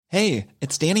Hey,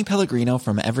 it's Danny Pellegrino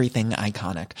from Everything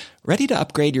Iconic. Ready to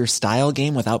upgrade your style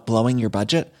game without blowing your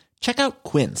budget? Check out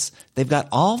Quince. They've got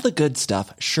all the good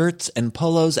stuff, shirts and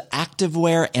polos,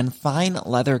 activewear, and fine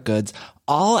leather goods,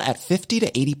 all at 50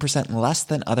 to 80% less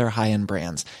than other high-end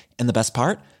brands. And the best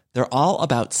part? They're all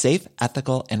about safe,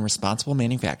 ethical, and responsible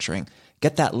manufacturing.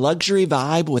 Get that luxury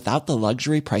vibe without the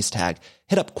luxury price tag.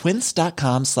 Hit up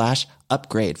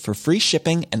quince.com/upgrade for free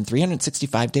shipping and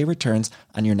 365-day returns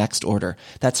on your next order.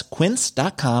 That's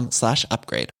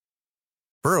quince.com/upgrade.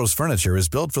 Burrow's furniture is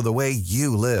built for the way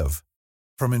you live.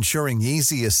 From ensuring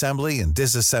easy assembly and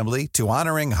disassembly to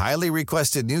honoring highly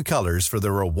requested new colors for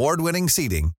their award-winning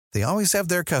seating, they always have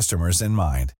their customers in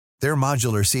mind. Their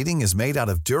modular seating is made out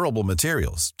of durable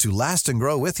materials to last and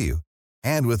grow with you.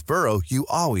 And with Burrow, you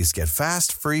always get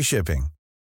fast, free shipping.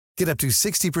 Get up to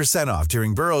 60% off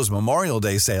during Burrow's Memorial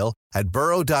Day sale at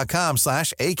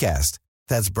burrow.com/ACAST.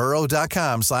 That's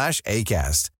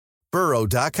burrow.com/ACAST.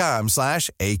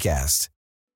 burrow.com/ACAST.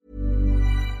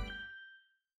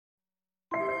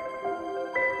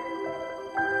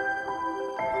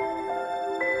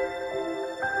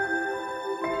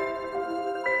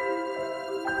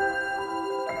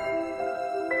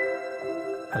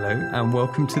 Hello and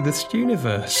welcome to the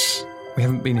Stuniverse. We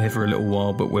haven't been here for a little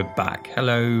while, but we're back.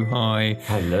 Hello, hi.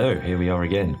 Hello, here we are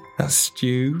again. That's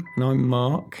Stu, and I'm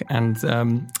Mark. And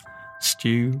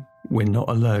Stu, we're not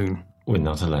alone. We're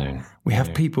not alone. We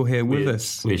have people here with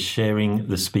us. We're sharing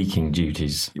the speaking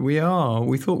duties. We are.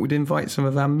 We thought we'd invite some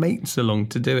of our mates along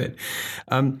to do it.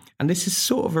 And this is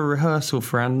sort of a rehearsal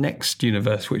for our next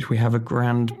universe, which we have a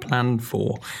grand plan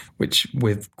for, which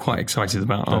we're quite excited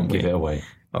about, aren't we? Don't give it away.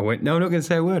 No, I'm not going to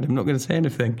say a word. I'm not going to say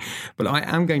anything. But I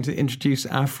am going to introduce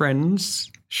our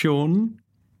friends, Sean.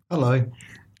 Hello.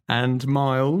 And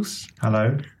Miles.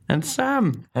 Hello. And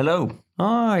Sam. Hello.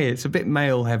 Hi. It's a bit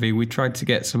male heavy. We tried to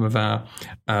get some of our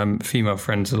female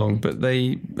friends along, but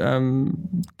they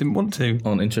didn't want to.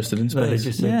 Aren't interested in space. No, they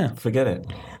just said, forget it.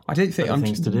 I don't think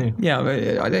things to do. Yeah,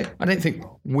 I don't think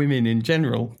women in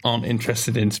general aren't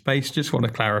interested in space. Just want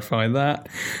to clarify that.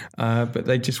 But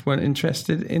they just weren't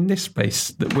interested in this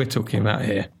space that we're talking about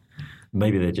here.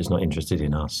 Maybe they're just not interested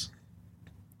in us.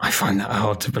 I find that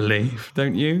hard to believe,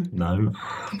 don't you? No.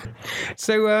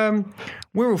 So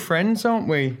we're all friends, aren't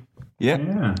we?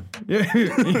 Yeah.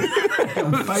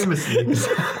 Famously.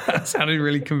 That sounded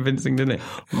really convincing, didn't it?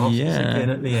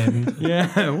 Again at the end.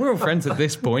 Yeah, we're all friends at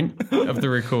this point of the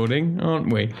recording,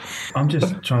 aren't we? I'm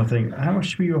just trying to think, how much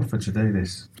should we offer to do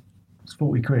this? It's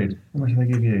 40 quid. How much do they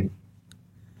give you?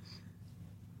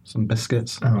 Some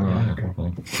biscuits. Oh, right,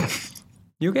 okay.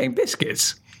 You're getting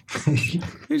biscuits?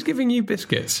 Who's giving you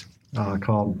biscuits? Oh, I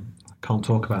can't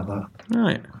talk about that.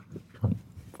 Right.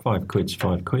 5 quid's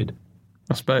 5 quid.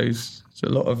 I suppose it's a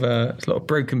lot of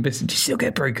broken biscuits. Do you still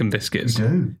get broken biscuits? We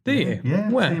do. Do you? Yeah.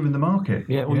 Where? See them in the market.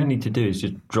 Yeah, all you need to do is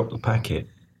just drop the packet.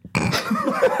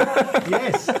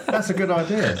 Yes, that's a good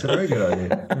idea. It's a very good idea.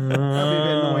 That'd be a bit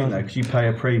annoying though, because you pay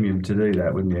a premium to do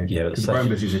that, wouldn't you? Yeah, because brown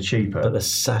biscuits are cheaper. But the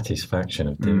satisfaction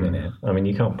of doing it, I mean,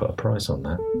 you can't put a price on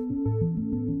that.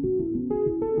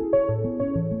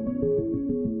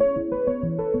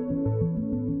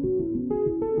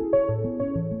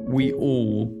 We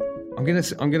all, I'm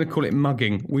gonna call it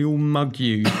mugging. We all mug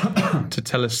you to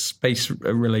tell us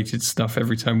space-related stuff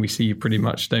every time we see you, pretty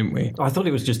much, don't we? I thought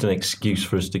it was just an excuse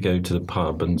for us to go to the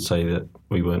pub and say that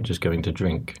we weren't just going to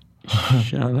drink.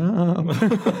 Shut up.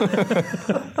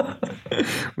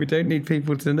 We don't need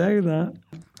people to know that.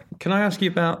 Can I ask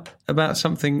you about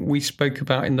something we spoke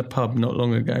about in the pub not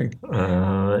long ago?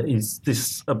 Is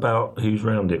this about whose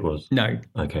round it was? No.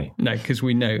 Okay. No, because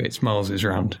we know it's Miles's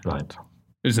round. Right.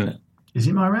 Isn't it? Is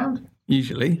it my round?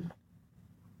 Usually.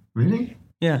 Really?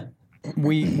 Yeah.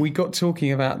 We got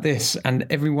talking about this and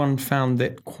everyone found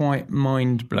it quite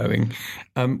mind-blowing.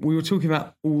 We were talking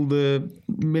about all the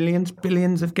millions,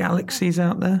 billions of galaxies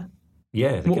out there.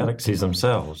 Yeah, the galaxies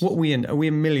themselves. What are we in? Are we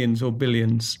in millions or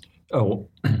billions? Oh,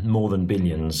 more than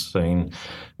billions. I mean,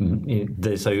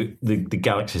 so the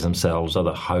galaxies themselves are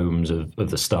the homes of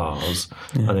the stars,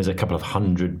 and there's a couple of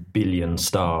 100 billion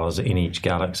stars in each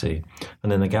galaxy. And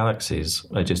then the galaxies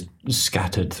are just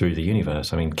scattered through the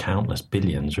universe. I mean, countless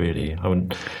billions, really.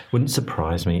 Wouldn't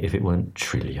surprise me if it weren't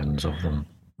trillions of them.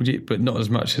 Would you? But not as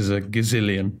much as a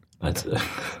gazillion. That's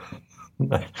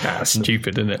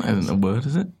stupid, isn't it? That isn't a word,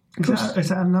 is it? Is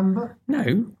that a number?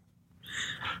 No.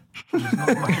 It's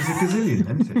not much as a gazillion,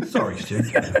 then, is it? Sorry, Stu.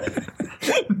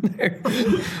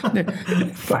 No.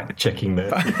 Fact checking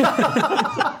there.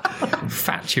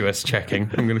 Fatuous checking,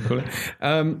 I'm going to call it.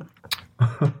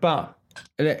 But,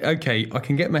 okay, I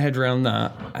can get my head around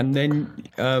that. And then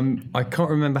I can't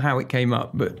remember how it came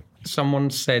up, but someone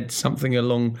said something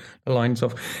along the lines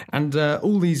of, and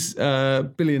all these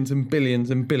billions and billions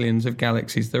and billions of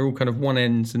galaxies, they're all kind of one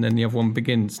ends and then the other one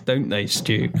begins, don't they,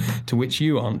 Stu? To which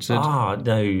you answered,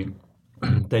 No,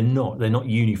 they're not. They're not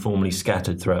uniformly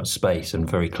scattered throughout space and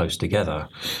very close together.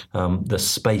 The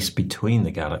space between the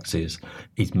galaxies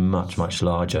is much, much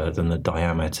larger than the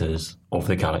diameters of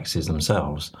the galaxies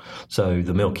themselves. So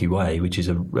the Milky Way, which is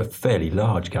a fairly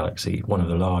large galaxy, one of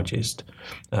the largest,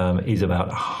 is about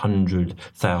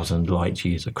 100,000 light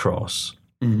years across.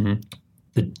 Mm-hmm.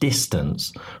 The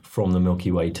distance from the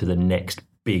Milky Way to the next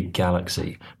big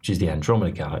galaxy, which is the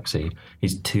Andromeda Galaxy,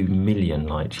 is 2 million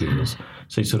light years.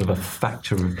 So it's sort of a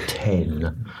factor of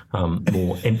 10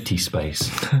 more empty space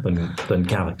than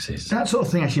galaxies. That sort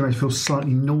of thing actually makes me feel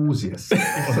slightly nauseous.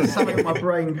 It's something that my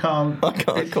brain can't. I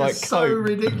can't quite cope. So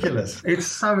ridiculous. It's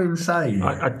so insane.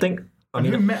 I think. Having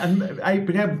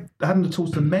the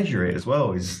tools to measure it as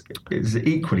well is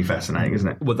equally fascinating, isn't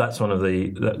it? Well, that's one of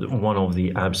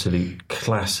the absolute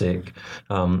classic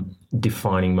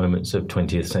defining moments of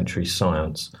 20th century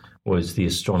science was the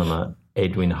astronomer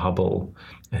Edwin Hubble,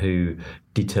 who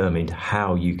determined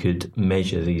how you could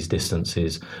measure these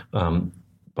distances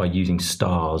by using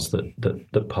stars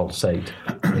that pulsate,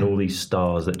 and all these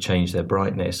stars that change their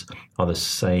brightness are the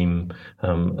same,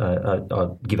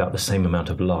 give out the same amount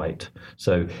of light.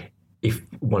 So if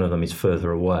one of them is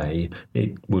further away,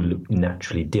 it will look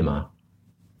naturally dimmer.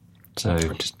 So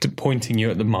just pointing you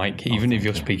at the mic, even if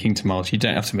you're speaking to Miles, you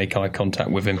don't have to make eye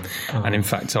contact with him. And in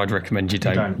fact, I'd recommend you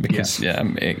don't because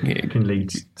it can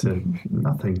lead to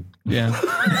nothing. Yeah,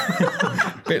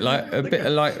 a bit like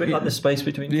the space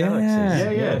between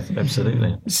galaxies. Yeah,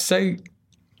 absolutely. So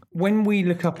when we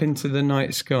look up into the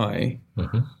night sky,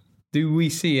 do we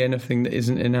see anything that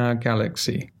isn't in our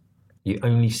galaxy? You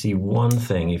only see one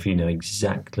thing if you know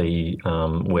exactly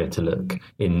where to look.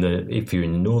 If you're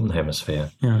in the northern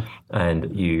hemisphere,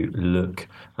 and you look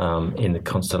in the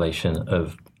constellation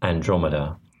of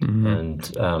Andromeda,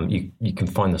 and you can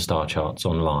find the star charts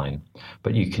online,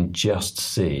 but you can just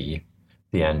see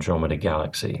the Andromeda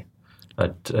Galaxy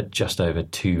at just over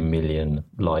 2 million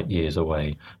light years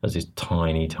away as this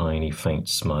tiny, tiny, faint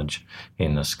smudge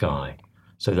in the sky.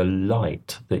 So the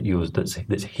light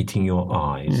that's hitting your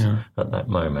eyes at that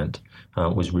moment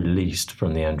was released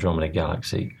from the Andromeda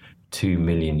Galaxy 2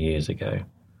 million years ago.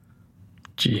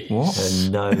 Gee, what?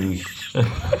 And no.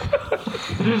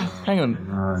 Hang on.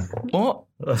 What?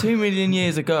 2 million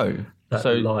years ago? That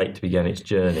light began its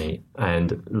journey,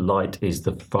 and light is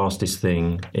the fastest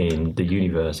thing in the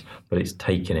universe, but it's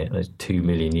taken it 2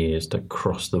 million years to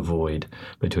cross the void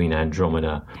between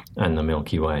Andromeda and the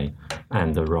Milky Way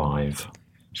and arrive.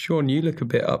 Sean, you look a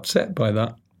bit upset by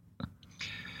that.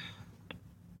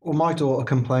 Well, my daughter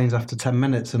complains after 10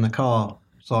 minutes in the car,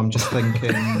 so I'm just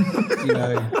thinking,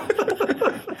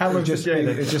 how long just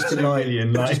just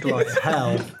like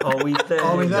hell? Are we there?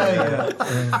 Are we there yet?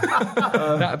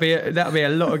 That'd be a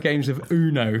lot of games of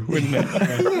Uno, wouldn't it?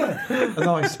 A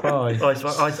nice spy. I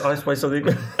spy something.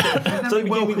 So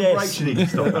begin with S.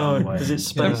 Is it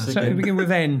space So again? begin with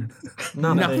N.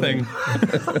 Nothing.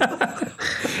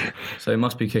 So it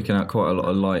must be kicking out quite a lot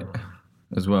of light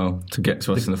as well to get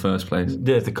to us in the first place.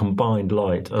 The combined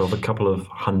light of a couple of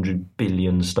 100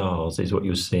 billion stars is what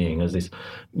you're seeing as this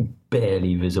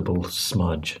barely visible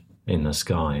smudge in the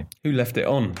sky. Who left it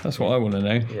on? That's what I want to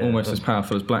know. Yeah, almost as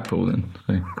powerful as Blackpool then.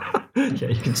 So. Yeah,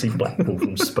 you can see Blackpool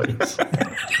from space.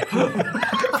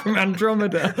 From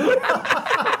Andromeda.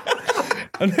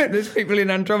 And there's people in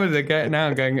Andromeda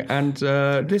going, and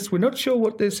this, we're not sure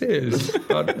what this is,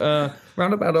 but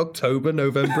around about October,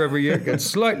 November every year, it gets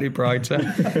slightly brighter.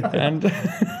 And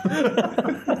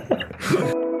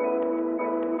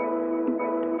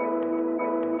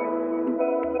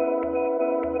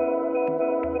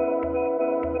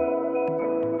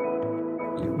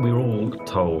we're all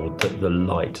told that the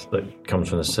light that comes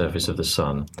from the surface of the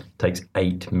sun takes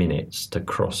 8 minutes to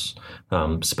cross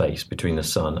space between the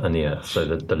sun and the earth. So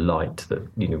that the light that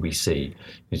we see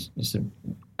is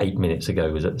 8 minutes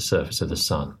ago was at the surface of the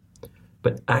sun.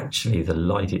 But actually the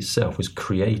light itself was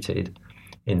created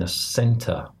in the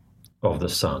center of the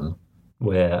sun,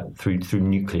 where through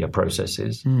nuclear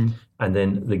processes, and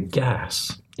then the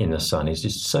gas in the sun is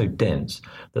just so dense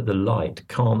that the light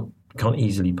can't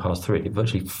easily pass through it. It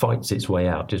virtually fights its way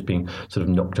out, just being sort of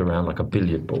knocked around like a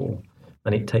billiard ball.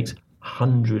 And it takes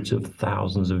hundreds of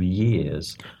thousands of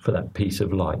years for that piece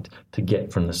of light to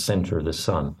get from the center of the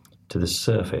sun to the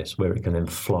surface, where it can then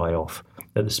fly off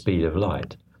at the speed of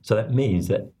light. So that means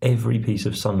that every piece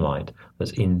of sunlight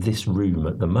that's in this room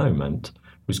at the moment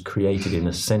was created in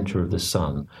the center of the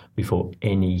sun before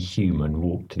any human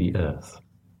walked the earth.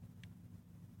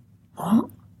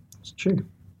 It's true.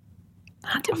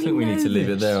 I think we need to leave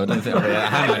it there. I don't think I'll be able to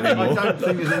handle it I anymore. don't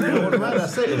think there's any more about that.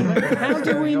 That's it. Isn't it? How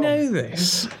do we know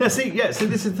this? Yeah, so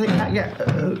this is the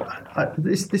thing.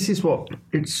 This is what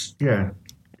it's. Yeah.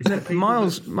 Isn't it people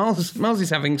Miles is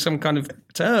having some kind of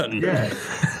turn. Yeah.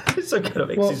 It's some kind of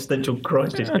existential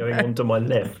crisis going on to my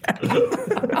left.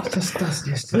 It's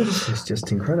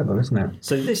just incredible, isn't it?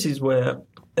 So this is where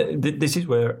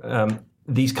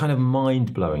these kind of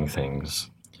mind-blowing things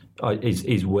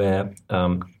is where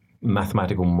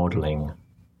mathematical modelling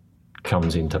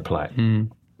comes into play.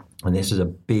 And this is a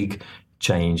big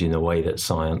change in the way that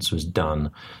science was done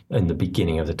in the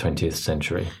beginning of the 20th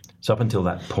century. So up until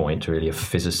that point, really, a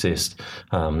physicist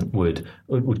would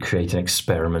create an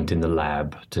experiment in the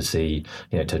lab to see,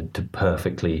 to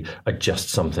perfectly adjust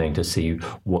something to see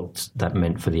what that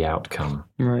meant for the outcome.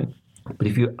 Right. But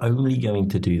if you're only going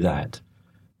to do that,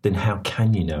 then how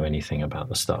can you know anything about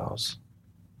the stars?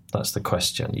 That's the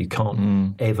question. You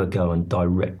can't ever go and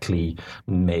directly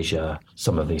measure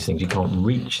some of these things. You can't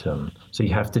reach them. So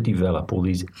you have to develop all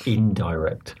these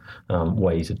indirect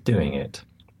ways of doing it.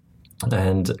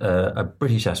 And a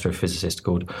British astrophysicist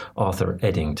called Arthur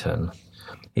Eddington,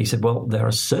 he said, well, there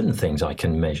are certain things I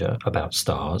can measure about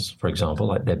stars, for example,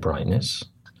 like their brightness.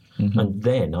 And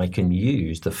then I can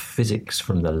use the physics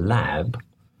from the lab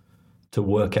to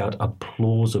work out a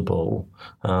plausible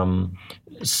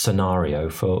scenario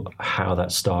for how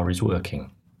that star is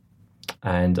working.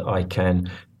 And I can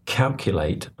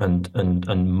calculate and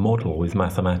model with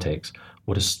mathematics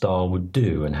what a star would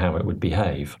do and how it would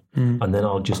behave. And then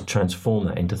I'll just transform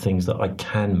that into things that I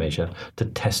can measure to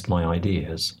test my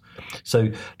ideas. So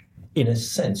in a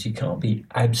sense, you can't be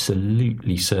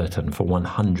absolutely certain for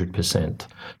 100%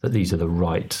 that these are the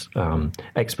right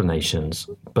explanations,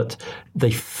 but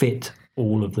they fit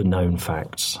all of the known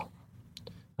facts.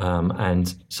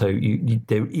 And so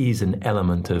there is an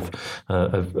element of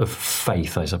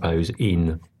faith, I suppose,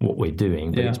 in what we're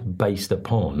doing, but it's based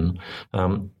upon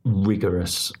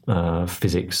rigorous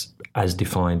physics as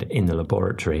defined in the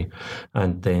laboratory,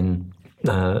 and then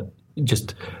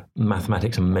just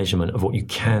mathematics and measurement of what you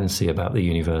can see about the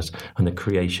universe and the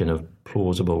creation of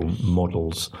plausible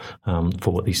models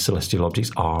for what these celestial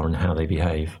objects are and how they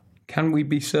behave. Can we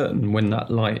be certain when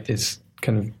that light is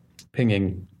kind of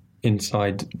pinging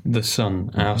inside the sun,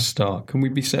 our star, can we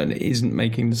be certain it isn't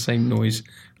making the same noise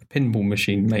a pinball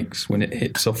machine makes when it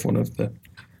hits off one of the...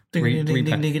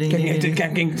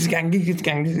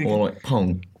 Or like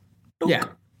Pong. Yeah.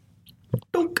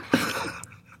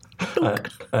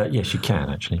 Yes, you can,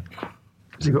 actually.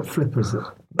 Has he got flippers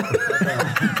that...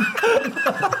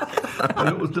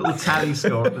 a little tally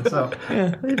score at the top.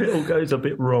 Yeah. If it all goes a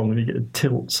bit wrong, you get a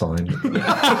tilt sign.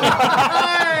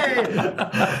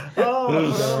 Oh, I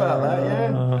forgot about that,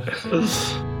 yeah.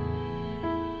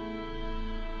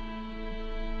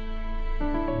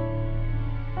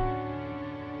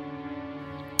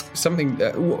 Something,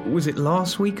 what was it,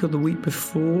 last week or the week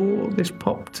before this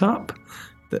popped up?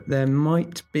 That there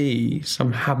might be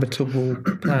some habitable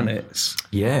planets.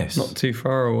 Yes. Not too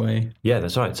far away. Yeah,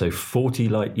 that's right. So 40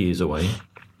 light years away,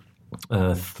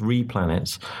 3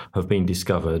 planets have been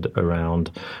discovered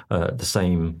around the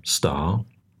same star.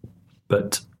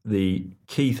 But the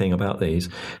key thing about these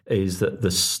is that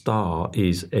the star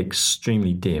is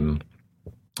extremely dim.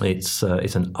 It's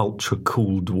an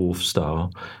ultra-cool dwarf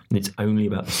star, and it's only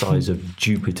about the size of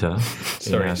Jupiter.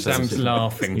 Sorry, Sam's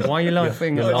laughing. Why are you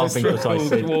laughing at this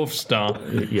ultra-cool dwarf star?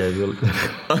 Yeah,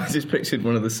 I just pictured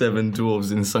one of the 7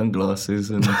 dwarves in sunglasses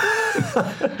and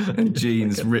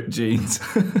jeans, ripped jeans.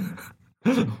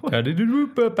 Can I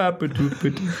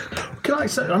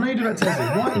say, I know you're about to say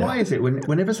this. Why is it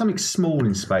whenever something's small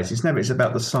in space, it's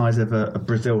about the size of a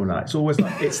Brazil nut? It's always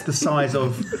like it's the size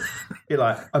of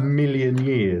like a million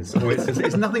years, or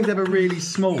it's nothing's ever really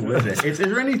small, is it? Is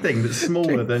there anything that's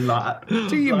smaller than like?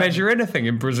 Do you measure anything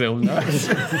in Brazil? No. There's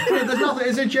nothing.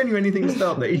 Is there genuine anything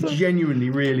that is genuinely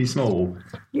really small?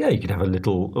 Yeah, you could have a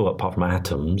little. Oh, apart from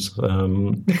atoms.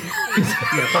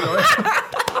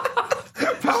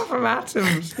 Apart from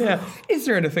atoms, yeah. Is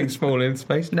there anything small in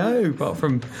space? No, apart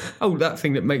from that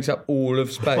thing that makes up all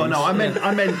of space. Well, no, I meant,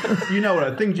 you know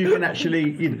what? Things you can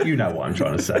actually, you know what I'm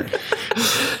trying to say.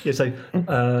 Yeah. So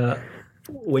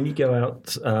when you go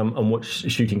out and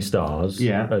watch shooting stars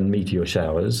and meteor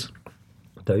showers,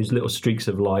 those little streaks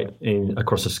of light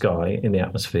across the sky in the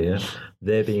atmosphere,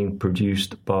 they're being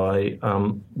produced by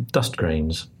dust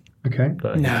grains. Okay.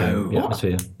 No. The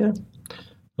atmosphere. Yeah.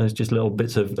 There's just little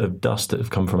bits of dust that have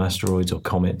come from asteroids or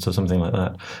comets or something like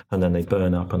that, and then they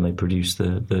burn up and they produce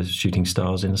the shooting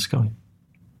stars in the sky.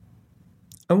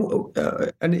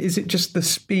 And is it just the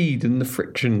speed and the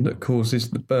friction that causes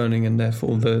the burning and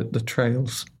therefore the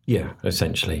trails? Yeah,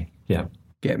 essentially. Yeah.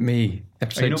 Get me.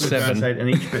 Episode 7.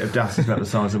 And each bit of dust is about the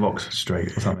size of Oxford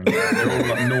Street or something. They're all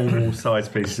like normal size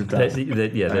pieces of dust.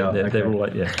 They're all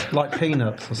like Like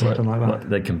peanuts or something like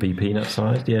that. They can be peanut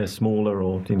sized, smaller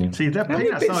or. See, that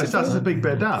peanut sized dust is a big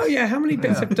bit of dust. Oh yeah, how many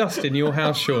bits of dust in your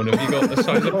house, Sean? Have you got the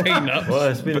size of peanuts? Well,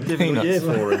 it's been a difficult year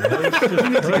for him. You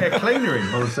need to get a cleaner in.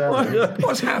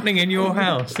 What's happening in your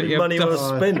house? That you have Money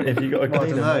well spent if you got a cleaner. I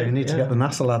don't know. You need to get the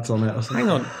NASA lads on it or something. Hang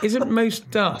on, isn't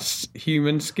most dust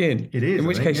human skin? It is, In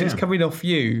which case, it's coming off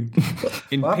you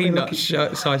in Well,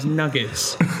 peanut-sized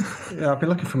nuggets. Yeah, I've been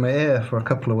looking for my ear for a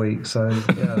couple of weeks, so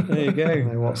yeah. There you go. I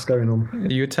don't know what's going on.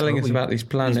 You were telling us about these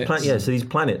planets. So these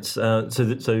planets. The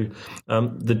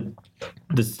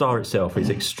star itself is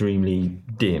extremely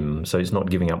dim, so it's not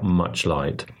giving up much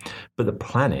light. But the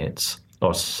planets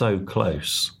are so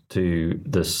close to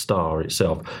the star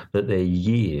itself that their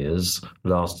years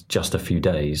last just a few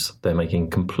days. They're making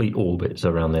complete orbits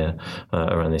around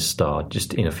this star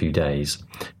just in a few days.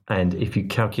 And if you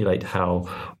calculate how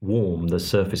warm the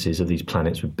surfaces of these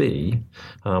planets would be,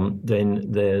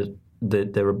 then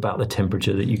they're about the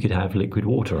temperature that you could have liquid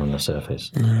water on the surface.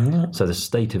 Mm-hmm. So the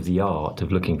state of the art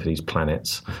of looking for these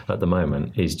planets at the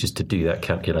moment is just to do that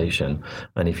calculation.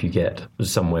 And if you get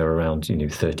somewhere around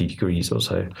 30 degrees or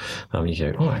so,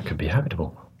 you go, it could be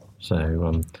habitable.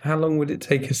 So how long would it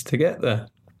take us to get there?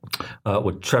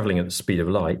 We're travelling at the speed of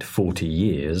light, 40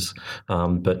 years,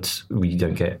 but we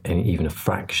don't get even a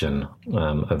fraction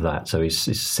of that. So it's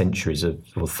centuries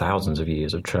or thousands of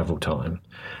years of travel time.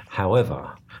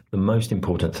 However, the most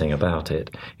important thing about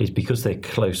it is because they're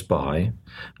close by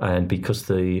and because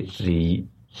the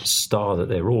star that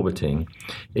they're orbiting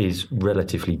is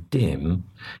relatively dim,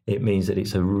 it means that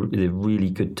they're really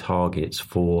good targets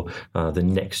for the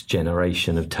next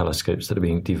generation of telescopes that are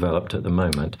being developed at the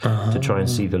moment to try and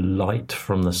see the light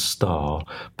from the star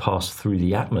pass through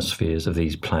the atmospheres of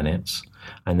these planets,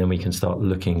 and then we can start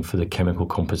looking for the chemical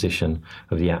composition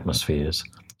of the atmospheres.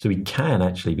 So we can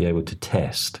actually be able to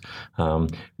test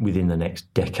within the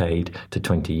next decade to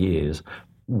 20 years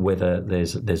whether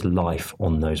there's life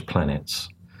on those planets,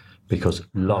 because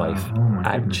life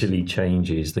actually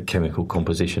changes the chemical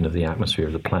composition of the atmosphere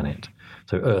of the planet.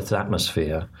 So Earth's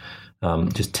atmosphere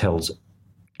just tells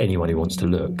anyone who wants to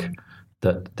look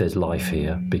that there's life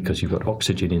here, because you've got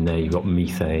oxygen in there, you've got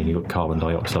methane, you've got carbon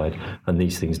dioxide, and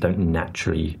these things don't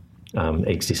naturally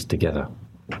exist together.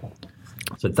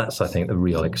 So that's, I think, the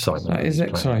real excitement. That is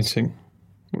exciting.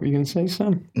 What were you going to say,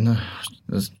 Sam? No,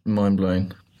 that's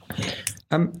mind-blowing.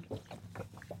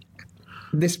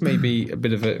 This may be a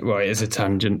bit of it is a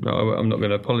tangent, but I'm not going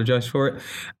to apologise for it.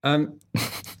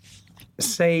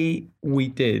 Say we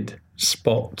did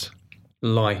spot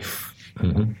life,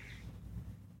 mm-hmm.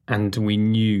 and we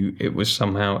knew it was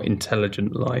somehow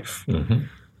intelligent life. Mm-hmm.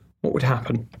 What would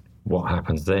happen? What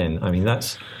happens then? I mean,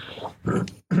 that's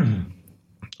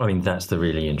the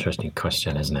really interesting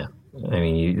question, isn't it? I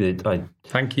mean,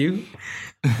 Thank you,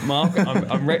 Mark.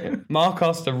 Mark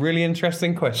asked a really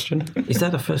interesting question. Is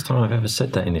that the first time I've ever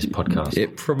said that in this podcast?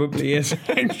 It probably is,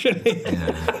 actually.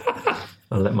 Yeah.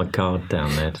 I'll let my guard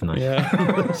down there tonight.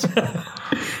 Yeah.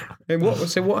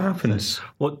 So what happens?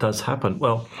 What does happen?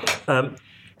 Well,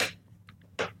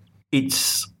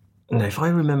 it's, if I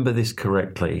remember this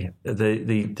correctly,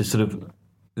 the sort of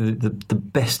the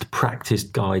best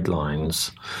practiced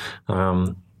guidelines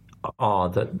are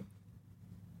that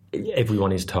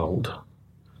everyone is told.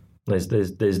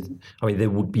 There's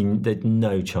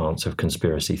no chance of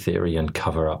conspiracy theory and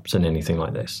cover-ups and anything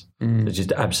like this. There's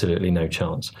just absolutely no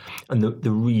chance. And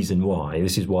the reason why,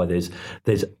 this is why there's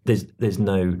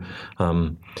no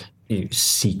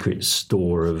secret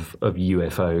store of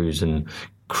UFOs and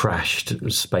crashed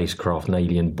spacecraft and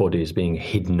alien bodies being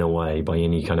hidden away by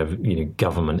any kind of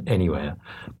government anywhere,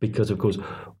 because of course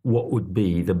what would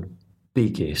be the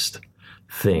biggest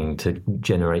thing to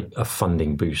generate a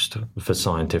funding boost for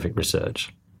scientific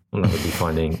research? And that would be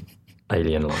finding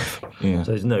alien life. Yeah.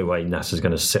 So there's no way NASA's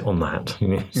going to sit on that.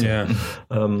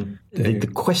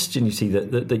 The question you see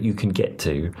that you can get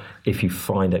to if you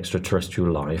find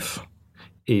extraterrestrial life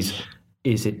is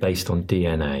it based on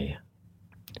DNA?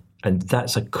 And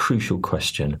that's a crucial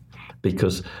question,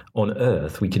 because on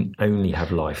Earth we can only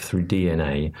have life through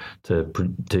DNA to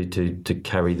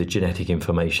carry the genetic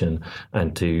information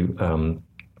and to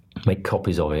make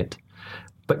copies of it.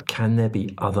 But can there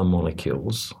be other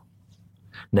molecules?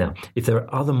 Now, if there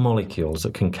are other molecules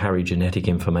that can carry genetic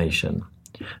information,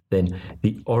 then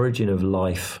the origin of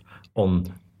life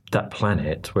on that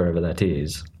planet, wherever that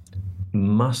is,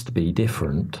 must be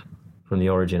different from the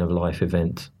origin of life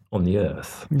event on the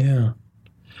Earth. Yeah.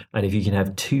 And if you can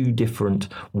have two different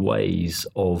ways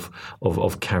of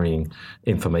carrying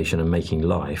information and making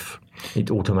life, it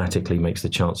automatically makes the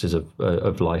chances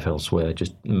of life elsewhere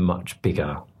just much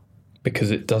bigger.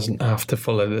 Because it doesn't have to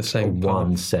follow the same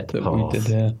one set that path. we did.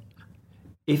 Yeah.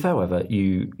 If, however,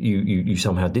 you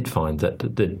somehow did find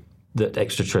that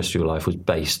extraterrestrial life was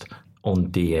based on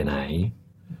DNA,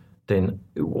 then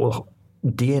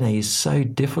DNA is so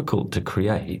difficult to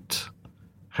create.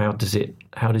 How does it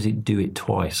do it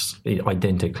twice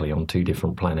identically on two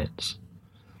different planets,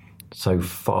 so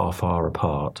far, far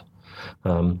apart?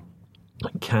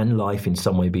 Can life in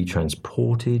some way be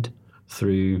transported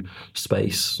through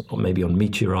space, or maybe on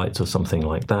meteorites or something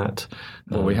like that?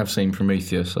 Well, we have seen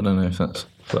Prometheus. I don't know if that's...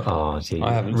 I haven't seen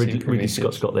Prometheus. Ridley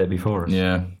Scott's got there before us.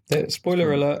 Yeah.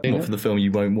 Spoiler alert. Not for the film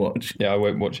you won't watch. Yeah, I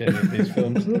won't watch any of these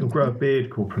films. He'll grow a beard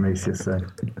called Prometheus, though.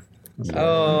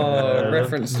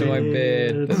 Reference to my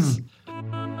beard.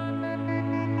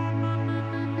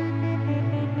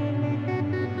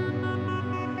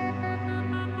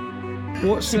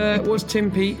 What's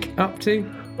Tim Peake up to?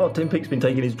 Oh, Tim Peake's been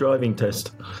taking his driving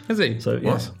test. Has he? So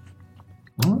yes.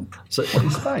 What? So In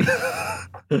space?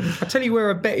 I tell you where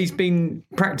I bet he's been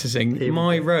practicing.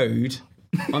 My road.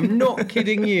 I'm not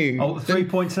kidding you. Oh, the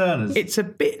 3-point turners. It's a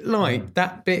bit like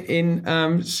that bit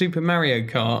in Super Mario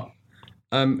Kart.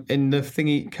 In the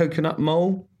thingy Coconut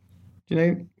Mole. Do you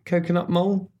know Coconut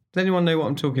Mole? Does anyone know what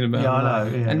I'm talking about? Yeah, I know.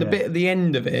 Yeah, and the bit at the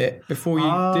end of it, before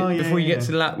you get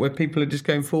to the lap where people are just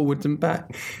going forwards and back,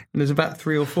 and there's about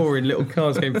 3 or 4 in little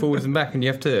cars going forwards and back, and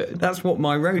you have to. That's what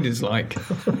my road is like.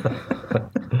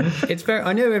 It's very.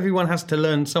 I know everyone has to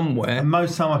learn somewhere. And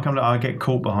most time I get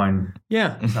caught behind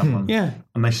someone. Yeah.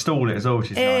 And they stall it as well,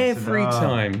 which is Every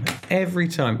nice. Every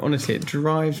time. Honestly, it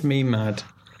drives me mad.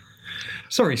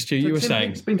 Sorry, Stu, you were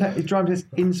saying. He's driving this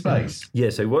in space.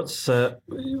 yeah. So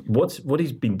what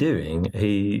he's been doing?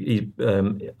 He's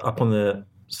up on the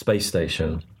space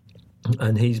station,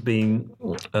 and he's been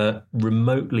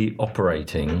remotely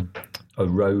operating a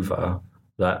rover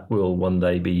that will one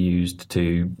day be used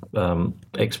to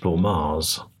explore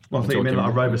Mars. Well, I think you mean like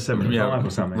a Rover 75 or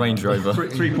something. Range Rover.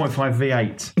 3.5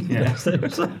 V8.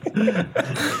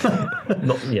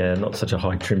 Yeah. Not such a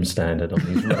high trim standard on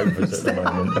these rovers at the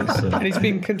moment. And he's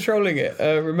been controlling it,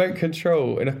 remote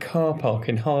control, in a car park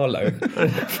in Harlow.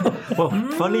 Well,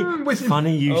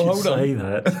 funny you should say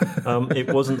that. It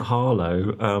wasn't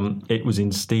Harlow. It was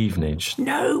in Stevenage.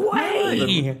 No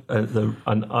way!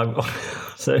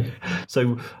 So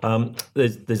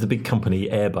there's the big company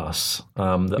Airbus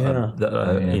that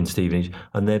are in Stevenage,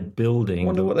 and they're building. I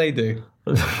wonder what they do.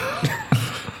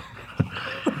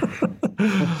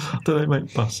 Do they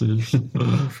make buses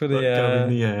for the go in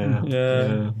the air?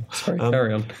 Yeah. Sorry,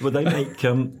 carry on. Well, they make.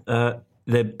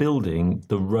 They're building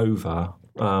the rover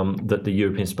that the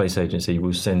European Space Agency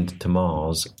will send to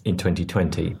Mars in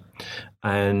 2020,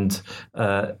 and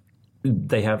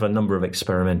they have a number of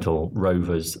experimental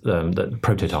rovers,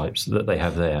 prototypes that they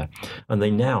have there. And they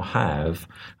now have,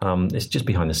 it's just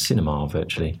behind the cinema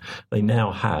virtually, they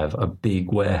now have a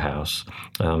big warehouse,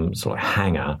 sort of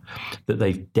hangar, that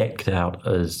they've decked out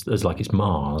as like it's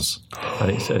Mars.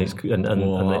 And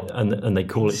they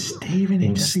call it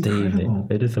Stevenage. Stevenage.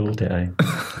 They'd have thought it, eh?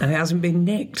 And it hasn't been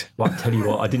nicked. Well, I tell you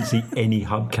what, I didn't see any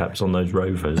hubcaps on those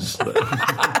rovers.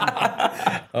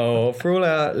 Oh, for all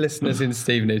our listeners in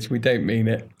Stevenage, we don't mean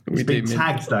it. It's been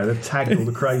tagged, though. They've tagged all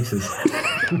the craters.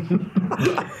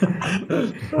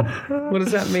 What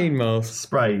does that mean, Miles?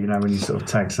 Spray, when you sort of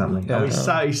tag something. Yeah. He's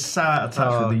so out of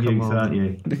touch with the youth, aren't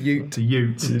you? The Ute. The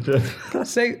Ute.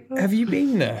 So, have you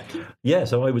been there? Yeah,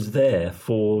 so I was there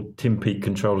for Tim Peake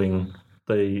controlling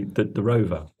the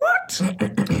rover. What?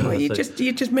 You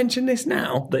just mentioned this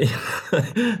now. They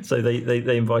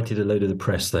invited a load of the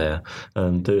press there,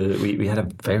 and we had a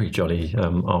very jolly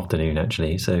afternoon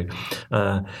actually. So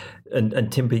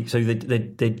and Tim Peake, so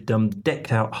they'd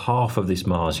decked out half of this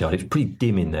Mars yard. It was pretty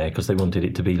dim in there because they wanted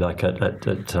it to be like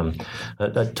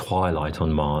at twilight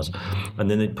on Mars,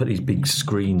 and then they put these big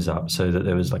screens up so that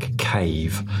there was like a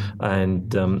cave,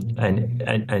 and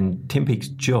Tim Peake's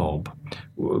job,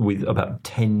 with about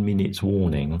 10 minutes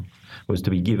warning, was to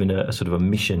be given a sort of a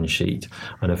mission sheet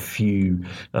and a few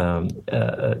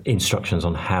instructions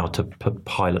on how to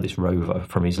pilot this rover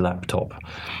from his laptop.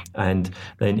 And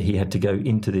then he had to go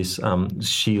into this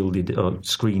shielded or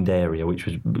screened area, which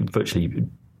was virtually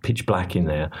pitch black in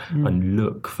there, and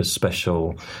look for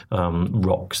special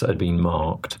rocks that had been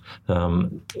marked,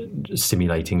 looking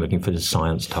for the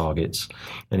science targets.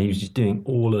 And he was just doing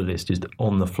all of this just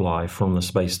on the fly from the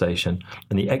space station.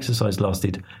 And the exercise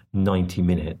lasted 90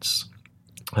 minutes.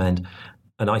 And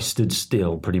And I stood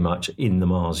still pretty much in the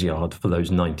Mars yard for those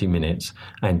 90 minutes,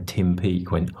 and Tim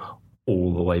Peake went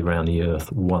all the way around the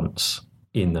Earth once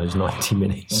in those 90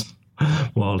 minutes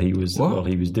while he was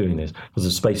doing this. Because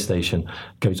the space station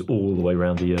goes all the way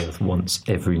around the Earth once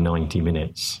every 90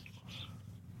 minutes.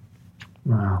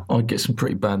 Wow. I'd get some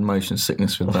pretty bad motion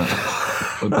sickness with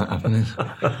that, with that happening.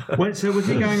 So was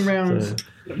he going around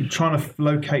trying to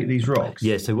locate these rocks?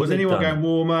 Yeah, so was anyone going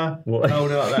warmer,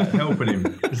 colder like that, helping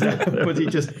him? Was he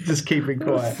just keeping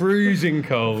quiet? Freezing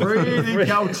cold. Freezing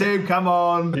cold, Tim, come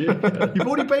on. Yeah. You've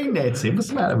already been there, Tim. What's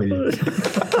the matter with you?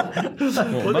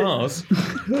 What, Mars?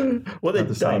 What they've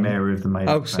the same area of the main.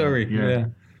 Oh, sorry. Yeah.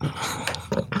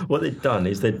 What they'd done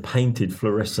is they'd painted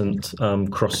fluorescent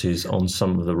crosses on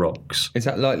some of the rocks. Is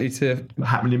that likely to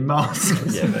happen in Mars?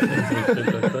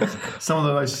 Some of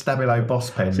those Stabilo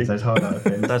Boss pens, those highlighter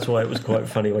pens. That's why it was quite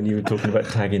funny when you were talking about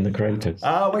tagging the craters.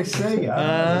 Oh, I see.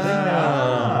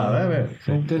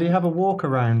 Did he have a walk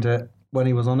around it when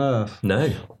he was on Earth?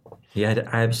 No. He had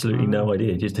absolutely no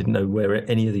idea. He just didn't know where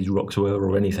any of these rocks were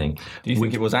or anything. Do you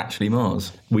think it was actually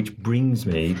Mars? Which brings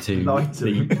me to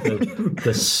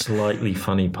the slightly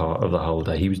funny part of the whole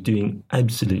day. He was doing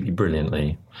absolutely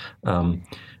brilliantly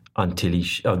until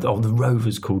the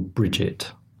rover's called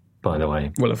Bridget, by the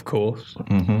way. Well, of course.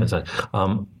 Mm-hmm. So,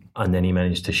 and then he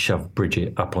managed to shove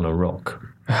Bridget up on a rock.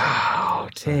 Oh,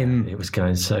 Tim. It was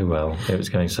going so well.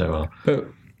 But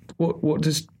what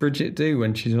does Bridget do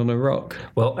when she's on a rock?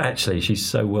 Well, actually, she's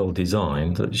so well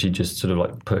designed that she just sort of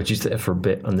like perches there for a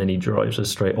bit, and then he drives her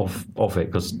straight off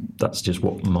it, because that's just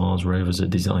what Mars rovers are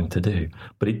designed to do.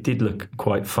 But it did look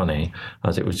quite funny,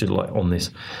 as it was just like on this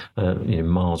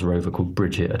Mars rover called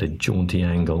Bridget at a jaunty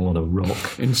angle on a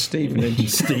rock in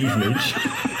Stevenage.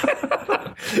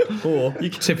 Or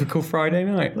typical Friday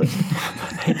night.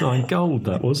 Headline gold,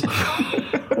 that was.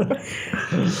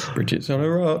 Bridget's on a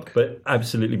rock. But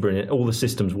absolutely brilliant. All the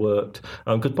systems worked.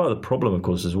 Because part of the problem, of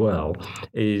course, as well,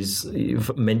 is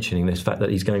mentioning this fact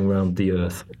that he's going around the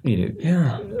Earth,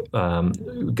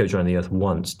 goes around the Earth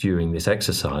once during this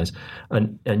exercise,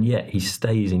 and yet he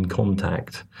stays in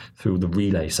contact through the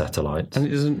relay satellites. And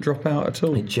it doesn't drop out at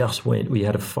all. It just went. We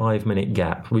had a 5-minute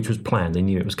gap, which was planned. They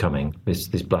knew it was coming, this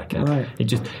blackout. Right. It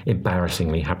just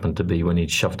embarrassingly happened to be when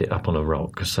he'd shoved it up on a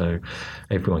rock, so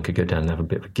everyone could go down and have a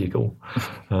bit of a giggle.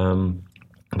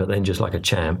 But then, just like a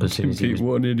champ, as soon as he was...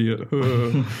 one idiot.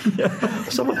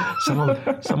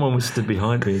 Someone was stood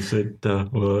behind me and said,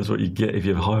 well, that's what you get if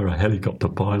you hire a helicopter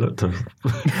pilot to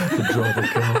drive a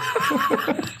car.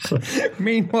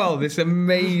 Meanwhile, this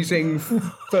amazing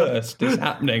first is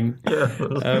happening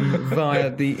via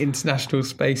the International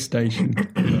Space Station.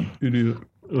 Idiot.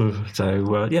 So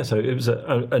it was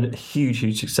a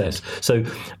huge success. So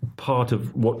part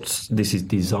of what this is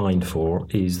designed for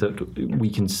is that we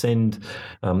can send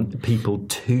people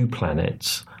to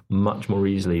planets much more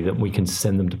easily than we can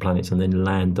send them to planets and then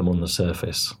land them on the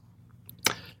surface.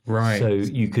 Right. So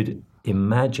you could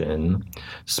imagine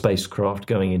spacecraft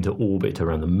going into orbit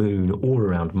around the Moon or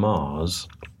around Mars,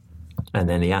 and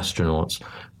then the astronauts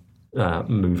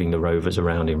moving the rovers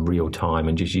around in real time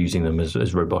and just using them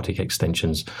as robotic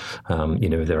extensions,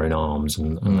 their own arms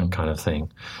and that kind of thing.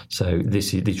 So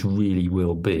this really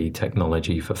will be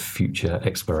technology for future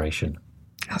exploration.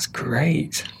 That's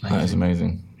great. That is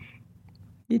amazing.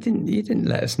 You didn't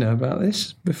let us know about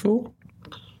this before.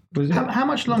 How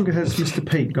much longer has Mr.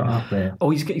 Peake got up there? Oh,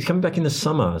 he's coming back in the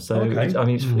summer, so okay.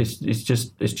 It's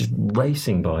just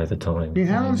racing by the time. Yeah,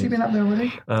 how long has he been up there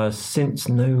already? Since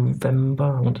November.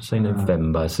 I want to say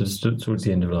November, so towards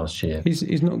the end of last year.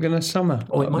 He's not going to summer.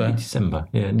 Oh, it might be December.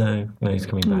 Yeah, no, he's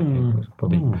coming back. He'll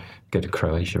probably go to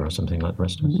Croatia or something like the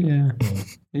rest of us. Yeah.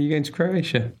 Are you going to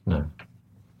Croatia? No.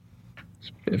 It's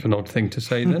a bit of an odd thing to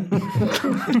say then. I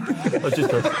was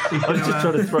just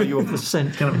trying to throw you off the scent.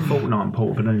 It's going to be a fortnight in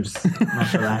Port Vanus.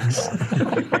 Nice relax.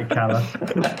 Big colour.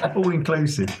 All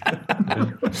inclusive.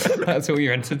 That's all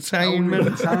your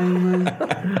entertainment.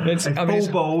 It's full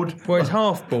board. Well, it's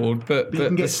half board, but you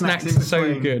can get the snacks in are so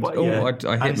between. good. But,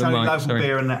 I and hit it's the only mic. local Sorry.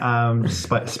 beer and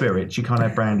spirits. You can't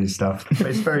have branded stuff. But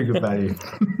it's very good value.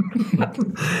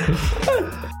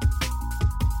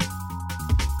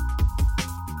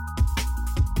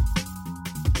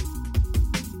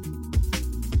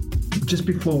 Just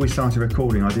before we started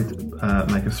recording, I did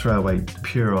make a throwaway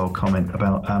puerile comment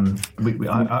about.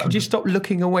 Could you stop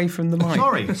looking away from the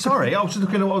mic? Sorry. I was just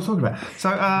looking at what I was talking about. So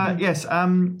yes,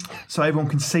 so everyone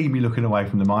can see me looking away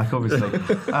from the mic, obviously.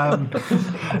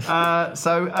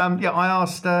 I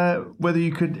asked whether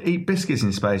you could eat biscuits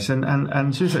in space,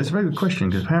 and seriously, it's a very good question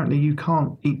because apparently you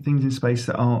can't eat things in space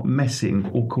that are messing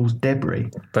or cause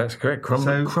debris. That's correct.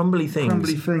 Crumbly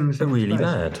things are really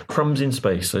bad. Crumbs in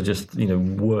space are just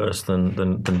worse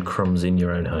than crumbs in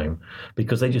your own home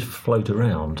because they just float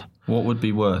around. What would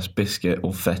be worse, biscuit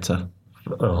or feta?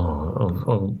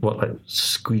 What, like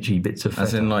squidgy bits of feta?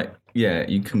 As in,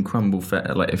 you can crumble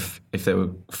feta. Like if there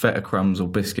were feta crumbs or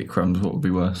biscuit crumbs, what would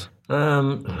be worse?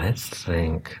 Let's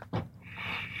think.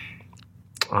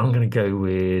 I'm going to go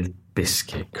with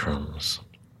biscuit crumbs.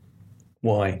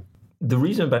 Why?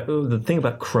 The thing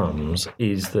about crumbs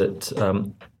is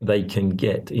that they can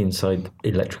get inside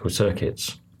electrical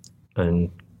circuits and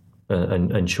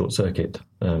short circuit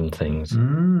things.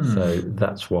 So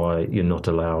that's why you're not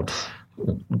allowed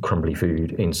crumbly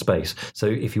food in space. So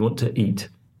if you want to eat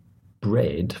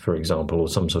bread, for example, or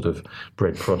some sort of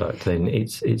bread product, then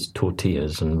it's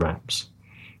tortillas and wraps.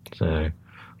 So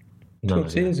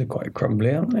tortillas are quite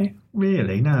crumbly, aren't they?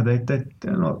 Really? No, they're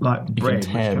not like bread.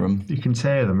 You can tear them. You can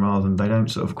tear them rather than they don't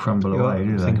sort of crumble away,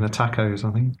 do they? Thinking of tacos,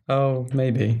 I think. Oh,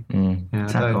 maybe. Yeah,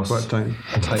 Tacos. don't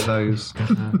take those.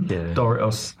 yeah.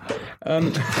 Doritos.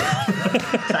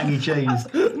 Tangy cheese.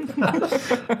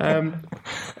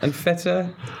 And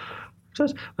feta?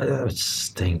 That would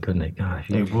stink, wouldn't it? Gosh,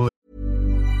 It would.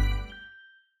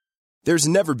 There's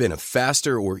never been a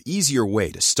faster or easier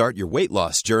way to start your weight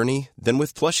loss journey than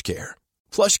with PlushCare.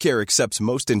 PlushCare accepts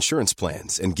most insurance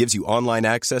plans and gives you online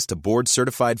access to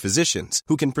board-certified physicians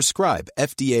who can prescribe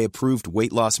FDA-approved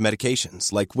weight loss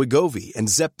medications like Wegovy and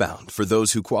Zepbound for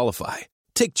those who qualify.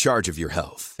 Take charge of your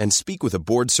health and speak with a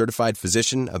board-certified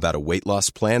physician about a weight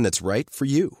loss plan that's right for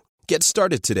you. Get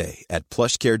started today at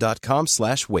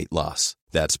plushcare.com/weight loss.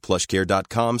 That's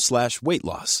plushcare.com/weight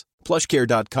loss.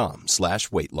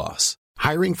 plushcare.com/weight loss.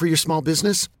 Hiring for your small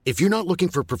business? If you're not looking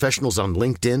for professionals on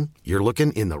LinkedIn, you're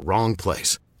looking in the wrong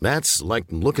place. That's like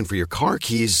looking for your car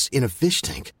keys in a fish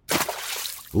tank.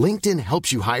 LinkedIn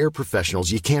helps you hire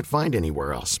professionals you can't find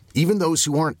anywhere else, even those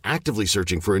who aren't actively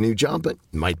searching for a new job but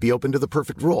might be open to the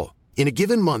perfect role. In a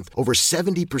given month, over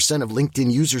 70% of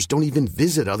LinkedIn users don't even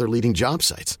visit other leading job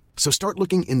sites. So start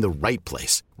looking in the right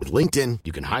place. With LinkedIn,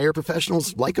 you can hire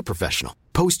professionals like a professional.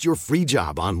 Post your free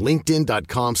job on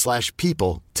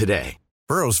linkedin.com/people today.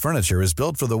 Burrow's furniture is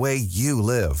built for the way you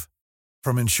live.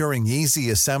 From ensuring easy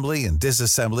assembly and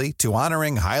disassembly to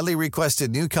honoring highly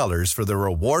requested new colors for their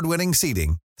award-winning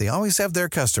seating, they always have their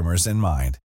customers in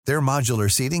mind. Their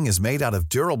modular seating is made out of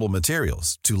durable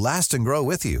materials to last and grow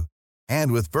with you.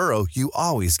 And with Burrow, you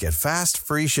always get fast,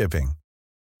 free shipping.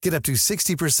 Get up to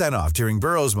 60% off during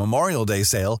Burrow's Memorial Day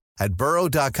sale at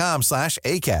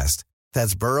burrow.com/ACAST.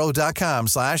 That's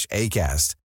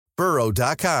burrow.com/ACAST.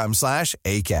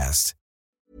 burrow.com/ACAST.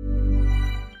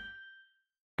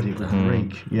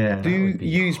 Yeah. Do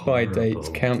use-by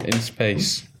dates count in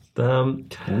space?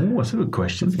 That's a good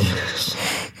question.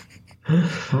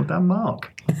 Well done,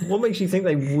 Mark. What makes you think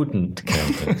they wouldn't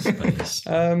count in space?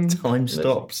 Time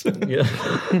stops. Yeah.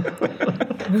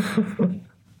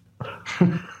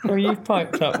 Well, you've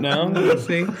piped up now. Let's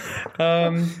see. I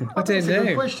don't That's a know.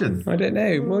 good question. I don't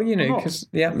know. Well, because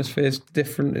the atmosphere is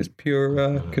different. It's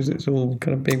purer because it's all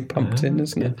kind of being pumped in,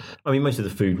 isn't it? I mean, most of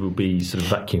the food will be sort of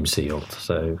vacuum sealed.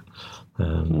 So,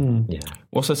 yeah.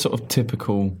 What's a sort of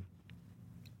typical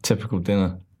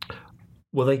dinner?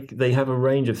 Well, they have a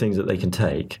range of things that they can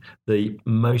take. The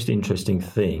most interesting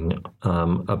thing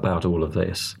about all of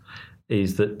this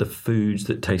is that the foods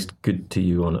that taste good to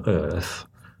you on Earth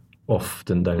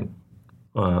often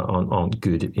aren't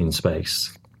good in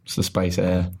space. It's the space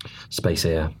air. Space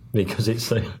air, because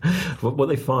it's what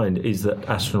they find is that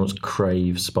astronauts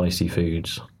crave spicy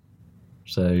foods.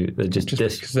 So they're just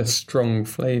because they're strong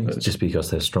flavours. Just because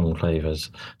they're strong flavours.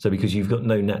 So because you've got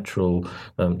no natural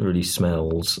really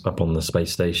smells up on the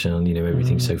space station,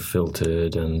 everything's so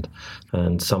filtered and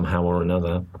somehow or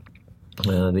another,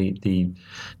 when they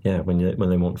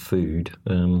want food,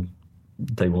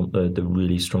 they want the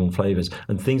really strong flavours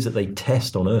and things that they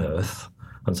test on Earth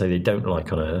and say they don't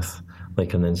like on Earth. They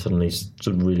can then suddenly sort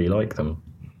of really like them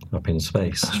up in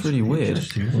space. That's really weird.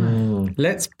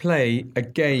 Let's play a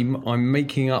game I'm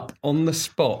making up on the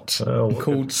spot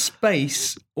called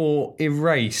Space or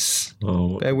Erase.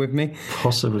 Bear with me.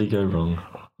 Possibly go wrong.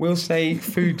 We'll say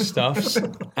foodstuffs,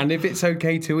 and if it's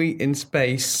okay to eat in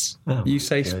space, you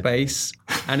say space,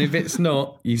 and if it's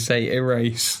not, you say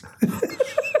erase.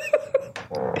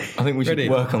 I think we should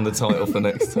work on the title for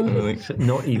next time. I think.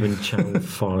 Not even Channel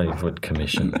 5 would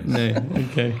commission this. No,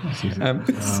 okay.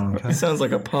 It sounds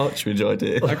like a Partridge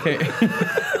idea. Okay.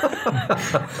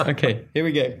 Okay, here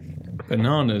we go.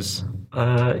 Bananas.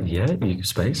 Yeah, you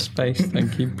space. Space,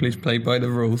 thank you. Please play by the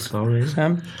rules. Sorry.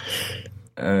 Sam?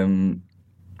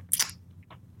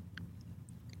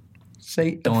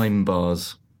 Say Dime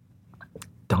bars.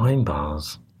 Dime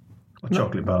bars. Or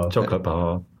chocolate bars. Chocolate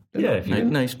bar. Yeah, if you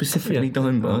No, specifically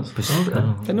dime bars.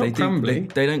 They're not crumbly.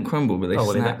 They don't crumble, but they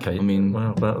well, in snap. that case, I mean,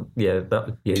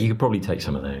 you could probably take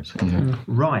some of those.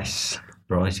 Rice.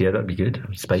 Right, yeah, that'd be good.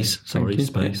 Space, sorry, you.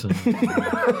 space.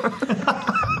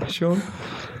 Sean?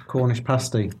 Cornish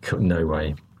pasty. No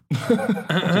way. Just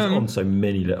on so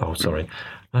many little... Oh, sorry.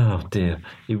 Oh, dear.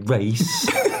 Erase.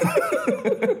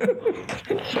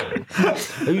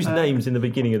 Whose name's in the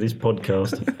beginning of this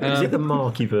podcast? Is it the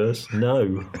Markyverse?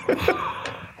 No.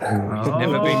 He's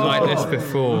never been like this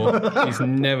before. He's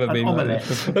never been like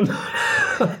this before.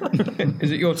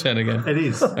 Is it your turn again? It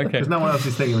is. Okay. Because no one else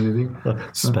is thinking of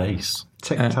anything. Space.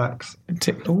 Tic Tacs.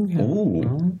 Oh, yeah.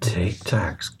 Ooh, Tic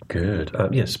Tacs. Good.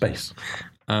 Yeah, space.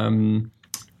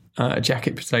 A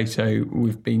jacket potato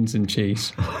with beans and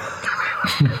cheese.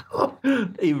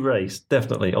 Erase,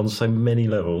 definitely, on so many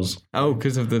levels. Oh,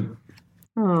 because of the...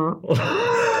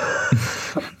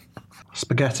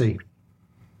 Spaghetti.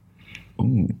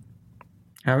 Ooh.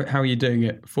 How are you doing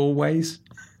it? 4 ways?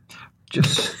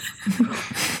 Just...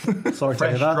 Sorry to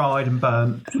hear Fresh, that. dried and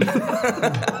burnt.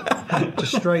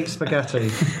 Just straight spaghetti.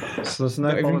 So there's no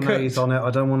Not even bolognese cooked? on it. I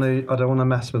don't want to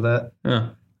mess with it.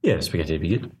 Yeah, spaghetti would be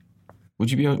good.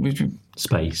 would you be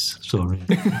Space, sorry.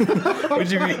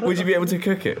 would you be able to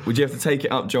cook it? Would you have to take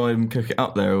it up, dry, and cook it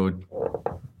up there, or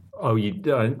Oh, you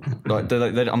don't? like?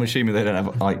 I'm assuming they don't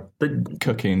have like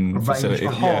cooking facilities.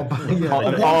 hob. An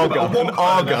arga.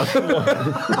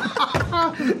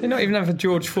 They don't even have a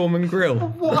George Foreman grill.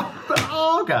 What?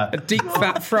 Arga? A deep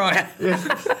fat fryer.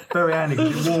 Yes, very handy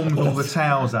because it warms all the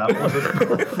towels up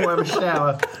before I have a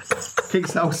shower.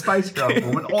 Keeps the whole spacecraft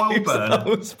warm. An oil burn.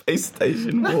 Whole space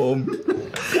station warm.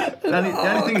 The only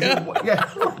thing is, it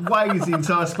weighs the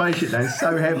entire spaceship now. It's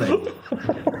so heavy.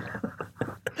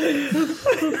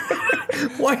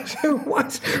 Why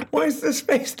is the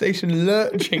space station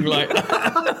lurching like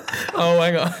that? Oh,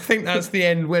 hang on. I think that's the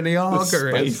end where the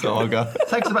Arga is. Space arga. It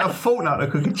takes about a fortnight to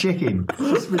cook a chicken.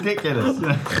 It's ridiculous.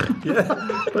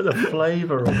 But the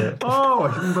flavour of it. Oh,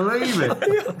 I couldn't believe it.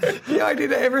 The idea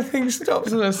that everything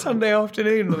stops on a Sunday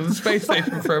afternoon on the space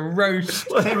station for a roast.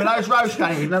 Tim, and those roast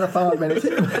candies, another 5 minutes.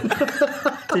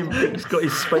 Tim Peake's got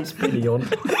his space pinny on.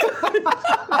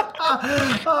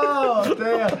 Oh,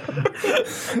 dear.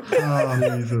 Oh,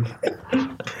 Jesus.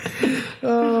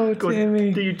 Oh, God,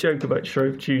 dear do you joke about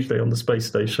Shrove Tuesday on the space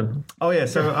station? Oh, yeah,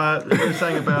 so you were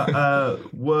saying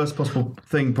about worst possible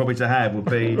thing probably to have would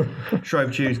be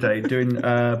Shrove Tuesday doing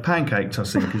pancake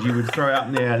tossing, because you would throw it up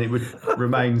in the air and it would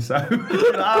remain so.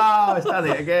 It's done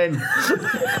it again.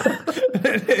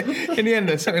 In the end,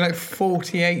 there's something like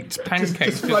 48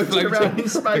 pancakes just floating around in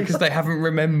space. because they haven't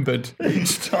remembered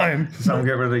each time. Someone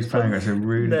get rid of these pancakes and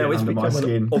really Now get it's under my become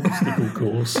skin. an obstacle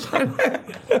course.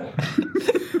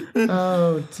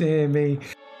 Oh, dear me.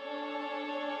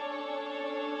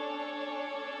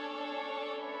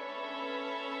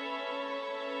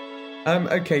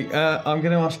 Okay, I'm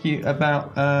going to ask you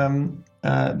about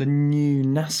the new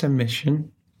NASA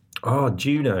mission.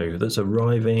 Juno, that's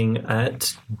arriving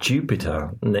at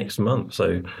Jupiter next month.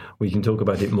 So we can talk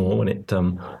about it more when it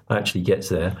actually gets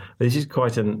there. This is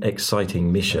quite an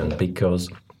exciting mission because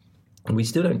we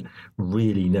still don't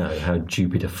really know how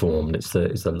Jupiter formed. It's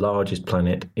the largest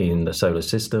planet in the solar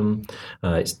system.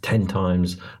 It's 10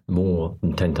 times more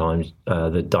than 10 times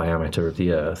the diameter of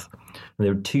the Earth. And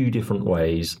there are 2 different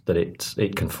ways that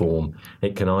it can form.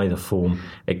 It can either form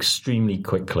extremely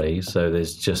quickly, so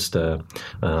there's just a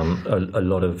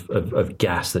lot of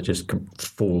gas that just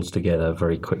falls together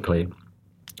very quickly.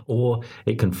 Or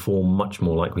it can form much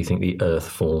more like we think the Earth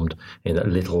formed, in that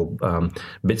little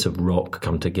bits of rock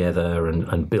come together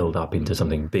and build up into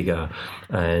something bigger.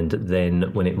 And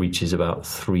then when it reaches about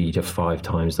 3 to 5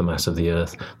 times the mass of the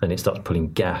Earth, then it starts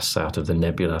pulling gas out of the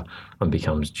nebula and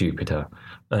becomes Jupiter.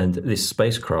 And this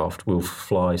spacecraft will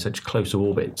fly such close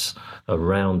orbits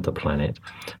around the planet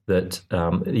that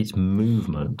its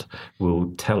movement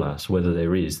will tell us whether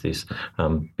there is this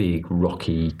big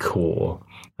rocky core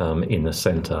in the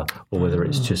centre, or whether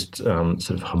it's just sort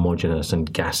of homogeneous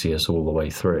and gaseous all the way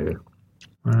through.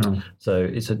 Wow. So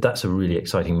that's a really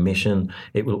exciting mission.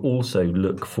 It will also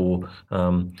look for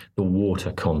the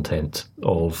water content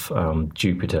of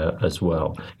Jupiter as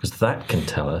well, because that can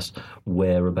tell us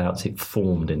whereabouts it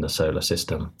formed in the solar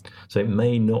system. So it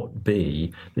may not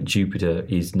be that Jupiter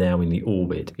is now in the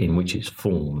orbit in which it's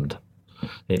formed.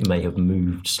 It may have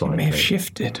moved slightly. It may have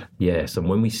shifted. Yes, and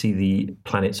when we see the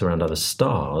planets around other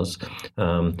stars,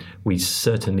 we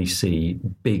certainly see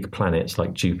big planets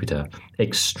like Jupiter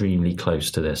extremely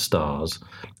close to their stars,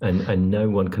 and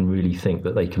no one can really think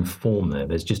that they can form there.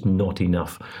 There's just not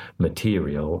enough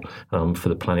material for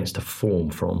the planets to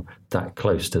form from that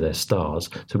close to their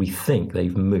stars. So we think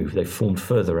they've moved, they've formed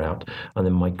further out and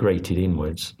then migrated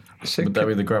inwards. So would that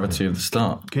be the gravity of the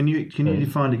star? Can you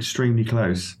define extremely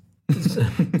close?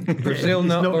 Brazil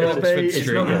nut or Oxford It's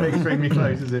not going to be extremely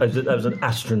close, is it? That was an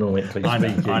astronomically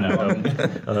speaking. I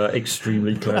know.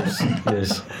 Extremely close,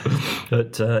 yes.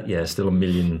 But still a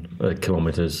million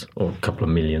kilometres or a couple of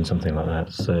million, something like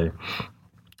that. So,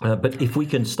 but if we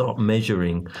can start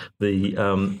measuring the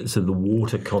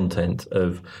water content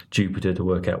of Jupiter to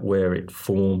work out where it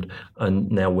formed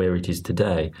and now where it is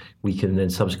today, we can then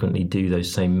subsequently do those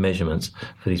same measurements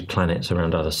for these planets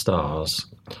around other stars.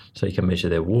 So you can measure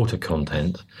their water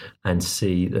content and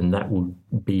see, and that will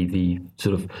be the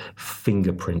sort of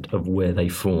fingerprint of where they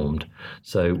formed.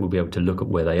 So we'll be able to look at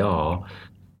where they are,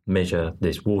 measure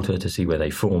this water to see where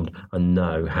they formed, and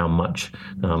know how much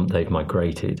they've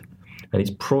migrated. And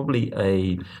it's probably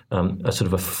a sort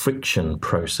of a friction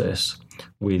process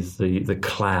with the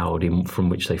cloud from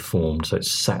which they formed. So it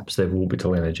saps their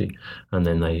orbital energy, and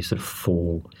then they sort of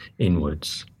fall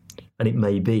inwards. And it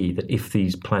may be that if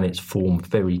these planets form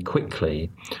very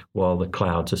quickly while the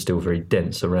clouds are still very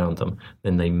dense around them,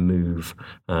 then they move.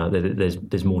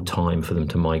 There's more time for them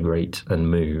to migrate and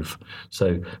move.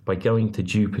 So by going to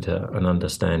Jupiter and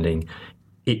understanding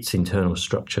its internal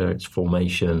structure, its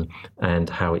formation, and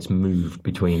how it's moved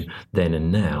between then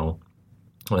and now,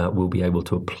 we'll be able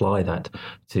to apply that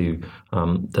to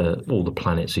all the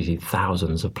planets. You see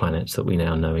thousands of planets that we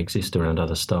now know exist around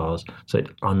other stars. So it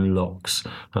unlocks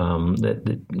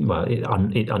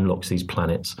it unlocks these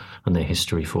planets and their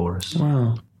history for us.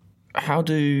 Wow. How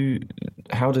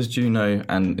does Juno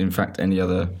and in fact any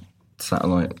other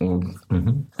satellite or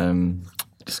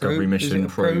Discovery mission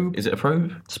probe? Is it a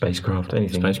probe? Spacecraft,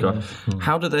 anything. Spacecraft. Yeah.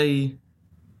 How do they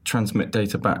transmit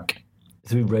data back?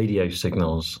 Through radio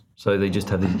signals. So they just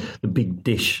have the big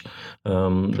dish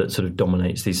that sort of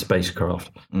dominates these spacecraft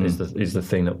is the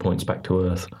thing that points back to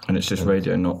Earth. And it's just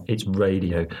radio, not... It's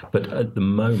radio. But at the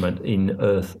moment, in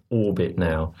Earth orbit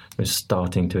now, we're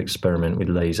starting to experiment with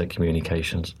laser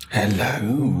communications.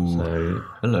 Hello.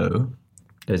 Hello.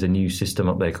 There's a new system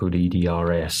up there called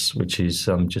EDRS, which is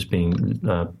just being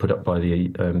put up by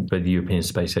the European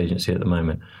Space Agency at the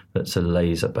moment. That's a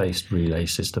laser-based relay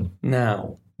system.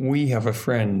 Now, we have a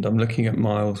friend. I'm looking at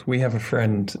Miles. We have a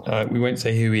friend. We won't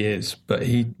say who he is, but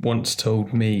he once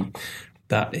told me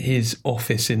that his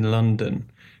office in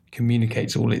London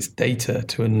communicates all its data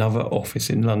to another office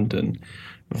in London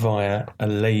via a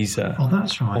laser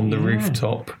on the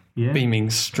rooftop, beaming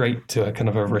straight to a kind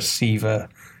of a receiver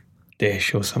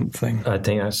dish or something. I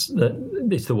think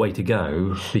it's the way to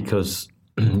go, because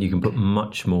you can put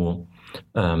much more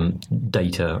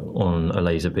data on a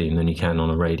laser beam than you can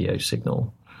on a radio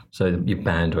signal. So your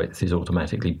bandwidth is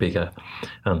automatically bigger.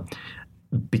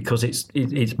 Because it's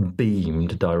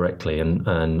beamed directly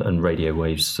and radio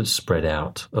waves spread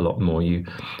out a lot more. You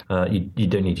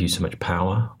don't need to use so much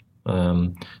power,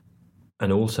 and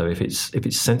also if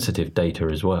it's sensitive data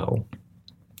as well,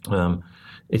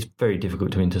 it's very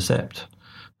difficult to intercept.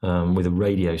 With a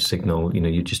radio signal,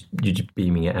 you're just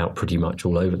beaming it out pretty much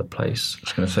all over the place. I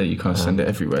was going to say, you can't send it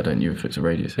everywhere, don't you, if it's a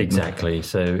radio signal? Exactly.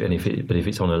 So, if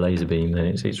it's on a laser beam, then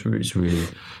it's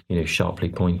really sharply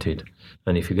pointed.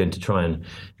 And if you're going to try and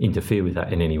interfere with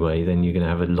that in any way, then you're going to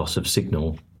have a loss of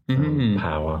signal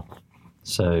power.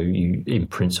 So, in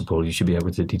principle, you should be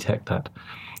able to detect that.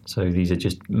 So these are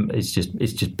it's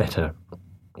just better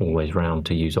always round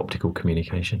to use optical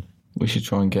communication. We should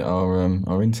try and get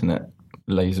our internet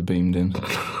laser beamed in.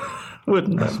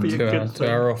 Wouldn't that be to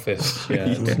our office? Yeah,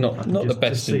 it's not the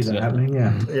best internet. Happening,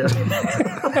 yeah.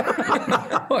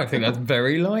 Well, I think that's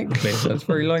very likely.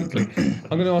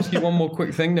 I'm going to ask you one more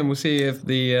quick thing, then we'll see if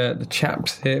the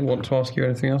chaps here want to ask you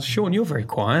anything else. Sean, you're very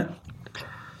quiet.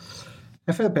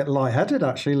 I feel a bit lightheaded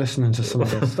actually listening to some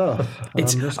of this stuff. I'm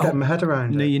just getting my head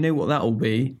around it. No, you know what that'll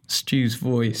be? Stu's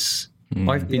voice.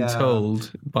 I've been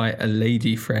told by a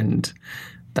lady friend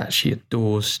that she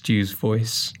adores Stu's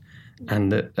voice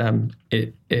and that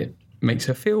it makes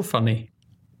her feel funny.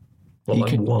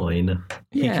 Like wine.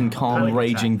 He can calm Panic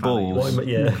raging attack, funny. bulls.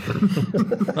 Yeah.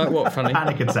 Like what, funny?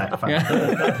 Panic attack.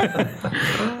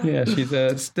 Yeah, she's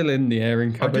still in the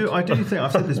airing cupboard. I do think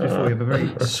I've said this before. You have a very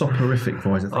soporific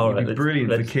voice. I think it'd be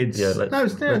brilliant for kids. Yeah, I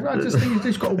just think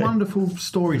you've got a wonderful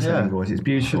storytelling voice. It's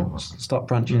beautiful. Start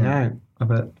branching out a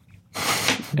bit.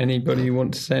 Anybody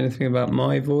want to say anything about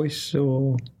my voice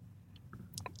or?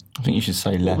 I think you should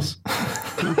say less.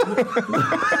 You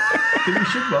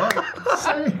should what?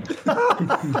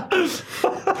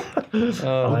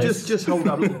 Just hold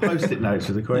up little post-it notes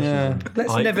for the question. Yeah.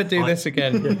 Let's never do this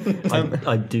again.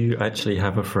 I do actually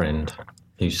have a friend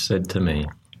who said to me,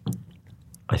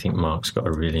 I think Mark's got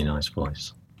a really nice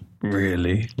voice.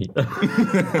 Really?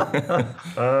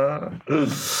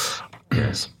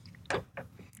 Yes.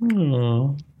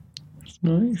 Oh, it's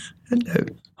nice. Hello.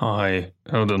 Hi.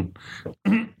 Hold on.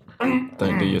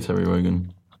 Don't do your Terry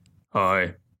Wogan.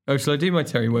 Hi. Oh, shall I do my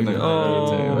Terry Wogan?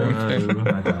 Okay.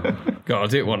 God, I'll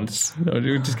do it once. I'll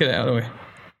just get it out of the way.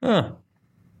 Ah.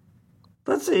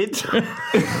 That's it.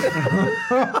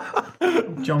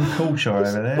 John Coulshaw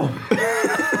over there.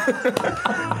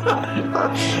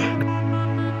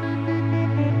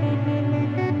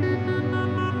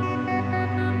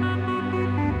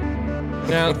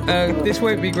 Now, this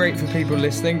won't be great for people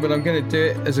listening, but I'm going to do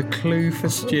it as a clue for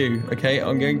Stu, okay?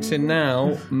 I'm going to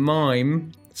now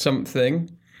mime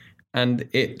something, and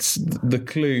it's the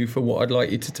clue for what I'd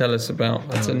like you to tell us about.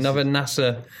 It's another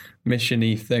NASA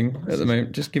mission-y thing at the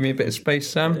moment. Just give me a bit of space,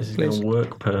 Sam, This is please. going to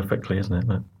work perfectly,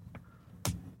 isn't it?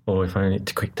 Or if only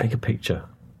quick, take a picture.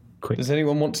 Quick. Does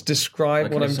anyone want to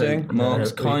describe what I'm doing?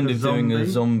 Mark's kind of doing a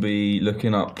zombie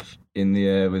looking up in the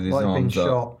air with his Like being arms up.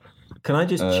 shot. Can I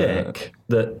just check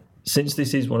that since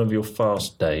this is one of your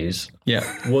fast days, Yeah.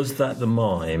 was that the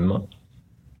mime,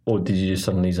 or did you just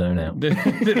suddenly zone out?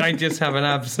 Did I just have an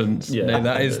absence? Yeah. No,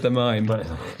 that is the mime.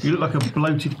 You look like a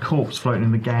bloated corpse floating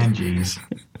in the Ganges.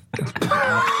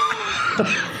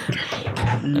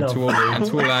 And to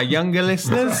all our younger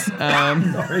listeners,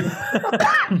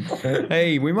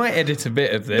 hey, we might edit a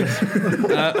bit of this.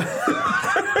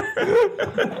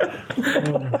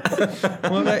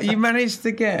 Well, you managed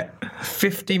to get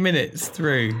 50 minutes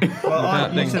through.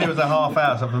 Well, you said it was a half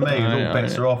hour, so for me, all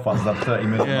bets are off once I've 30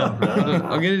 minutes. Yeah.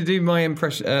 I'm going to do my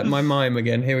impression, my mime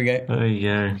again. Here we go. There you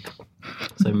go.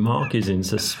 So Mark is in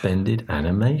suspended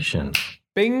animation.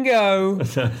 Bingo!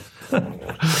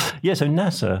 Yeah, so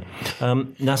NASA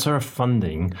are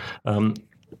funding a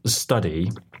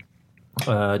study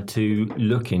to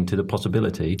look into the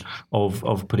possibility of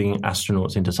putting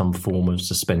astronauts into some form of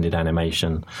suspended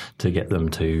animation to get them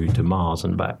to Mars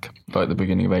and back. Like the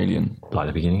beginning of Alien. Like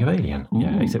the beginning of Alien,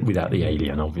 yeah, except without the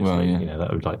alien, obviously. Well, yeah. You know, that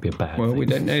would be a bad Well, thing. we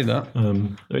don't know that.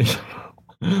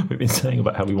 We've been saying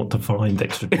about how we want to find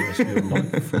extraterrestrial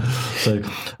life. So,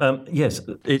 yes,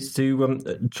 it's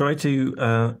to try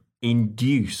to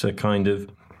induce a kind of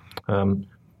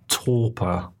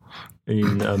torpor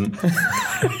in.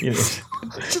 Just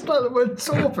like the word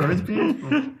torpor, it's beautiful.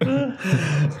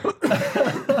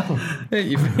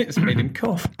 It's made him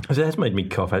cough. It has made me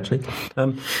cough, actually.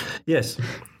 Yes.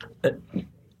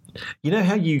 You know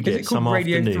how you Is get it called some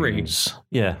Radio afternoons?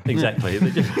 Yeah, exactly.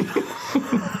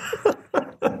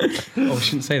 Oh, I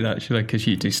shouldn't say that, should I? Because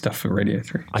you do stuff for Radio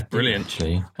 3. Brilliant.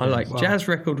 Actually. I like jazz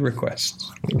record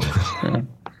requests.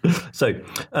 So,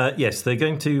 yes, they're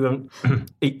going to...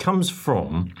 it comes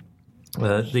from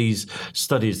these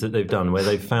studies that they've done where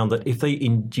they've found that if they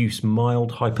induce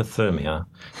mild hypothermia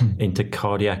into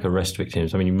cardiac arrest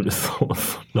victims, I mean, you would have thought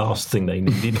the last thing they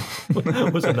needed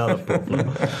was another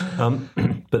problem.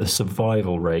 But the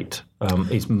survival rate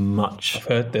is much I've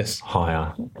heard this.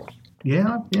 higher.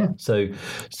 Yeah. So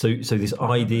this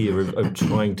idea of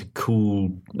trying to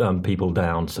cool people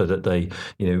down so that they,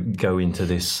 go into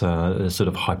this sort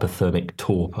of hypothermic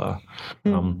torpor.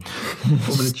 Put them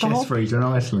in a chest freezer in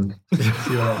Iceland.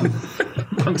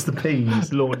 Amongst the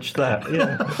peas. Launch that,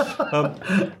 yeah.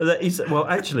 That is, well,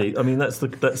 actually, I mean, that's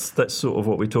sort of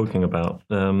what we're talking about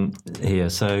here.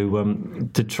 So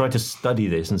to try to study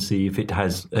this and see if it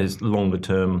has longer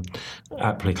term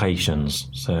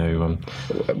applications. So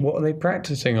What are they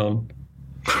practicing on?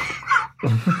 I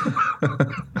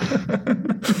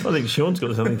think Sean's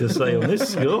got something to say on this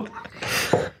score.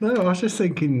 No, I was just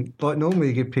thinking, like normally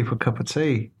you give people a cup of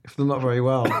tea if they're not very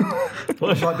well. I'd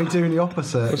like be doing the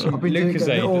opposite. I've been doing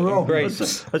it all wrong. Great.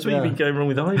 That's what you've been going wrong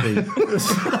with Ivy.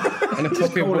 And a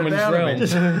copy of Woman's Realm.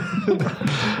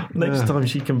 Next time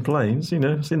she complains,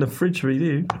 it's in the fridge for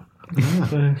you.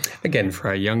 Again, for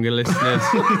our younger listeners,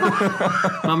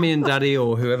 Mummy and Daddy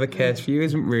or whoever cares for you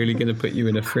isn't really going to put you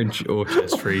in a fridge or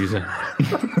chest freezer.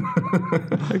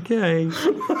 Okay.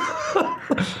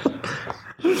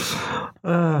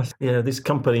 This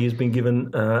company has been given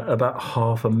about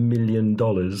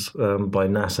 $500,000 by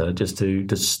NASA just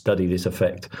to study this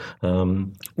effect.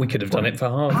 We could have done it for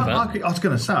half that. I was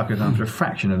going to say I could have done for a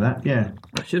fraction of that. Yeah,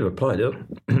 I should have applied it.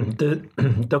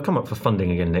 They'll come up for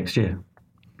funding again next year.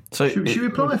 So should we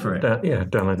apply for it?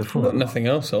 Download the form. Got nothing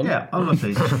else on. Yeah,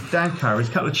 honestly, Dan Curry's,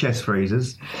 a couple of chest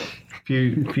freezers,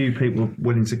 few people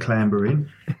willing to clamber in.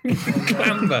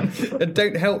 Clamber, and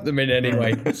don't help them in any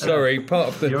way. Sorry, part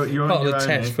of the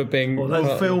test for being. Well,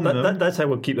 they'll film them. That's how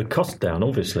we'll keep the cost down.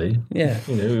 Obviously, yeah.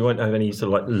 We won't have any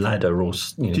sort of like ladder or.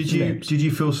 Did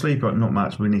you feel sleepy? Not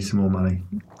much. We need some more money.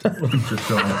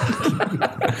 It's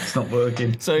not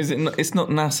working. So it's not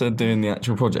NASA doing the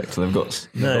actual project. So they've got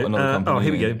another company.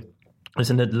 Here we go. It's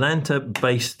an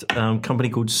Atlanta-based company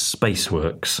called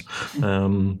Spaceworks.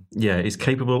 It's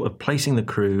capable of placing the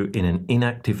crew in an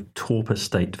inactive torpor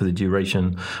state for the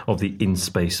duration of the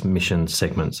in-space mission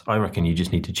segments. I reckon you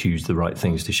just need to choose the right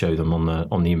things to show them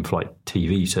on the in-flight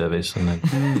TV service, and then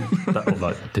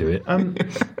that'll do it.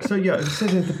 So it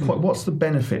says at the point, what's the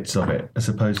benefits of it as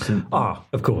opposed to?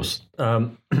 Of course,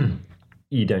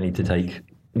 you don't need to take.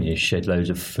 You shed loads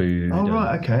of food. Oh,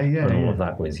 right, okay, yeah. And all of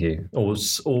that with you. Or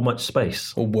much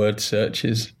space. Or word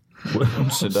searches.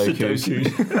 Sudokus.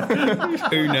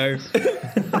 Uno.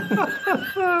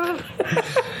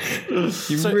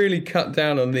 You really cut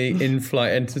down on the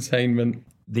in-flight entertainment.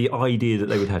 The idea that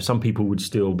they would have some people would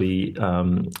still be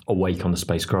awake on the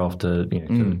spacecraft to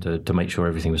make sure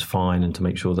everything was fine and to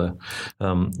make sure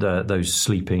those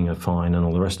sleeping are fine and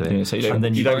all the rest of it. Yeah, so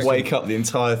you don't wake up, the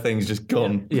entire thing's just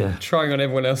gone. Yeah. Trying on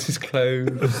everyone else's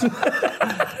clothes.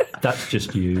 That's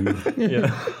just you.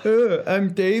 Yeah.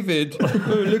 I'm David.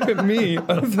 Look at me.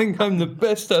 I think I'm the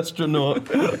best astronaut.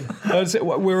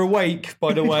 We're awake,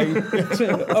 by the way.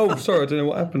 Oh, sorry, I don't know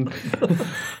what happened.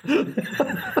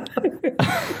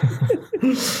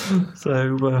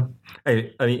 So,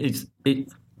 I mean,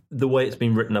 the way it's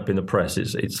been written up in the press,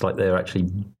 it's like they're actually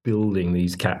building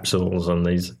these capsules and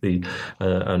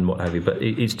and what have you. But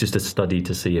it's just a study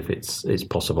to see if it's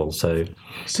possible. So,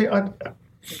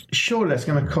 surely that's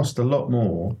going to cost a lot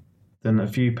more than a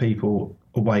few people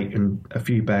awake and a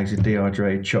few bags of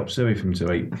dehydrated chop suey for them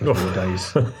to eat for 4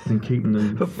 days and keeping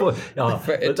them.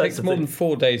 It takes more than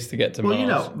 4 days to get to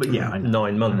Mars. But 9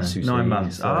 months. 9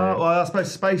 months. So. I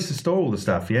suppose space to store all the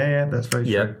stuff. Yeah, that's very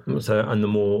true. Yeah. So, and the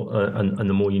more and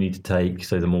the more you need to take,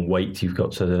 so the more weight you've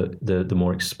got, so the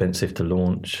more expensive to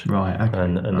launch. Right. Okay.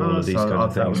 And all of these kind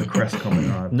of things. That was a crest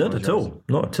comment. Not at all.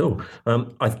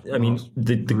 I mean,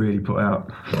 the really put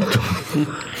out.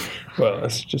 Well,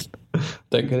 that's just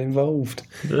don't get involved.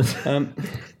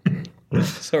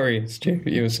 Sorry, Stu,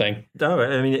 you were saying. No,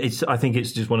 I mean, I think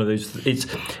it's just one of those.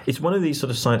 It's one of these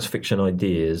sort of science fiction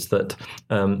ideas that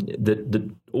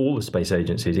that all the space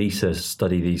agencies, ESA,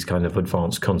 study these kind of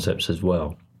advanced concepts as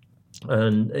well,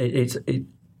 and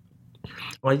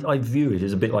I view it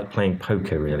as a bit like playing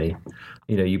poker. Really,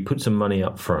 you put some money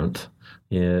up front,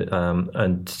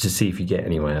 and to see if you get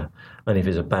anywhere. And if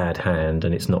it's a bad hand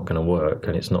and it's not going to work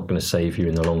and it's not going to save you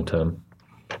in the long term,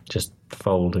 just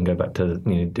fold and go back to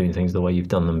doing things the way you've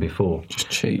done them before.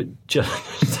 Just cheat.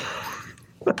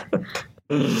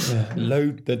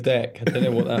 Load the deck. I don't know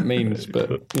what that means,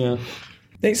 but yeah.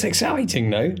 It's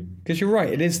exciting, though, because you're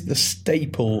right. It is the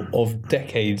staple of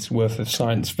decades worth of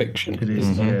science fiction. It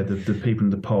is, yeah. The people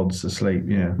in the pods asleep,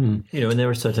 yeah. And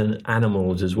there are certain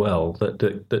animals as well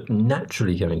that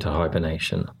naturally go into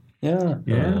hibernation. Yeah.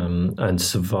 And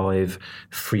survive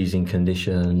freezing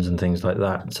conditions and things like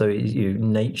that. So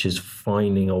nature's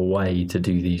finding a way to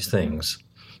do these things.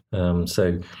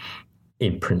 So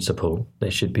in principle,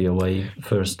 there should be a way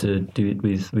for us to do it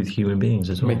with human beings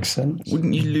as well. Makes sense.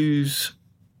 Wouldn't you lose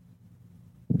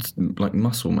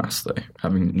muscle mass though,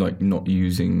 having not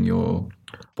using your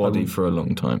body for a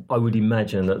long time? I would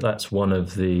imagine that's one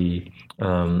of the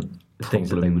things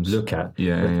that they would look at.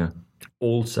 Yeah.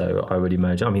 Also, I would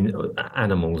imagine. I mean,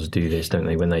 animals do this, don't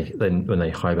they? When they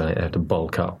hibernate, they have to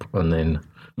bulk up, and then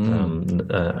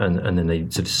and then they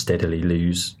sort of steadily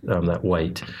lose that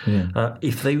weight. Yeah.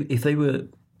 If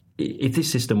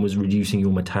this system was reducing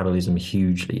your metabolism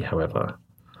hugely, however,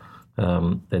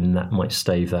 then that might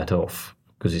stave that off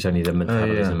because it's only the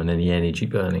metabolism and any energy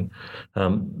burning.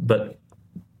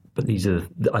 But these are,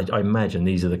 I imagine,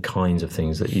 these are the kinds of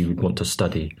things that you would want to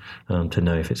study to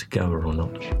know if it's a goer or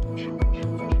not.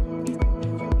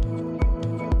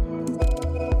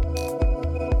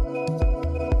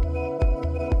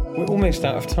 We're almost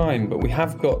out of time, but we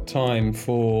have got time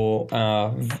for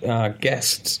our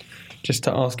guests just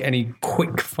to ask any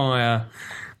quick-fire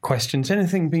questions.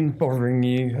 Anything been bothering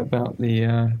you about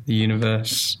the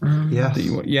universe? Yes.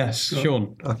 Yes,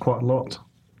 Sean. Quite a lot.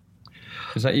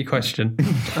 Is that your question?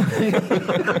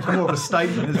 More of a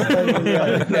statement, isn't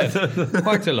it? Yes,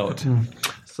 quite a lot.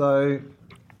 So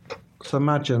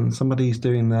imagine somebody's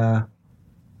doing their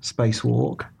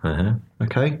spacewalk,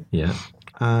 okay? Yeah.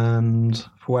 And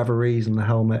for whatever reason, the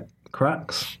helmet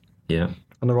cracks. Yeah.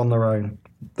 And they're on their own.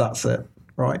 That's it.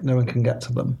 Right? No one can get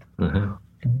to them.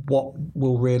 What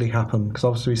will really happen? Because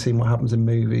obviously we've seen what happens in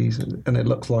movies, and it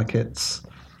looks like it's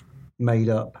made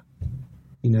up.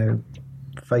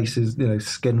 Faces,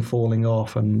 skin falling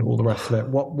off and all the rest of it.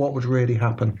 What would really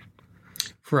happen?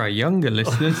 For our younger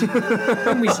listeners,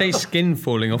 when we say skin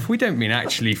falling off, we don't mean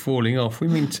actually falling off. We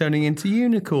mean turning into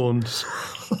unicorns.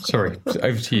 Sorry,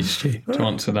 over to you, Stu, to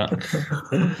answer that.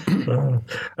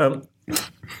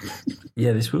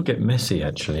 Yeah, this will get messy,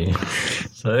 actually.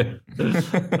 So,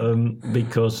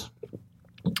 because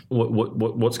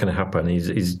what's going to happen is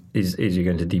you're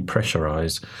going to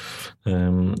depressurize,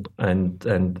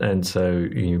 and so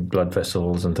blood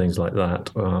vessels and things like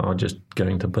that are just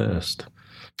going to burst.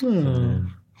 So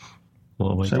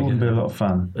it wouldn't be a lot of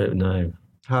fun. No.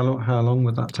 How long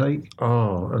would that take?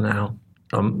 Oh, now,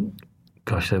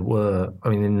 gosh, there were. I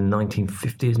mean, in the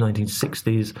 1950s,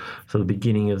 1960s, for the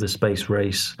beginning of the space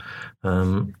race,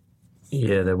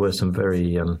 there were some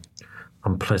very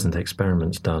unpleasant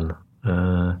experiments done.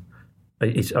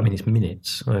 It's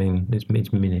minutes.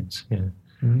 It's minutes. Yeah.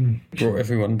 Brought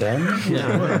everyone down.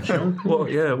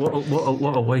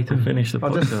 What a way to finish the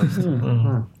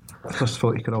podcast. I just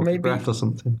thought you could hold your breath or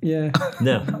something. Yeah.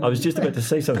 No, I was just about to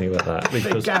say something about that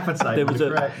because Gaffer tape. there was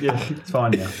It's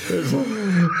fine. Yeah.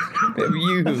 Bit of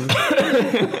you.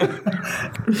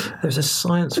 There's a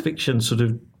science fiction sort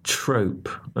of trope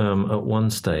at one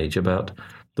stage about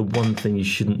the one thing you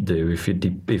shouldn't do if you're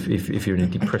in a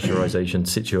depressurization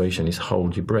situation is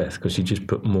hold your breath, because you just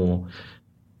put more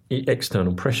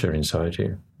external pressure inside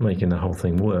you, making the whole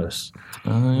thing worse.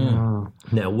 Now,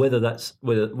 whether that's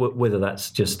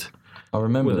just, I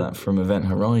remember that from Event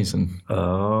Horizon.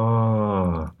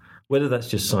 Whether that's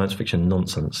just science fiction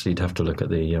nonsense, you'd have to look at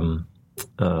the.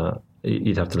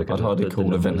 I'd hardly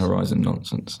call Event Horizon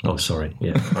nonsense. Oh, sorry.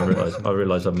 Yeah, I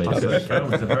realise I've made it.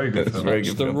 It's a very good film.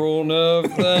 That's the raw nerve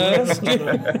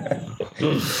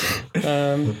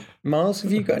there. Mars,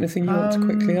 have you got anything you want to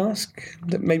quickly ask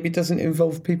that maybe doesn't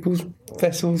involve people's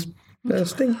vessels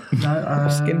bursting? No,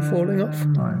 skin falling off?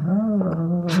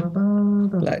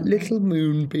 Like little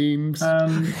moonbeams.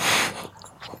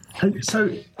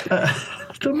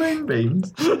 Little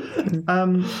moonbeams.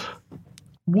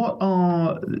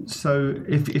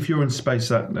 If you're in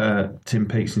space, Tim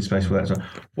Peake's in space for that time,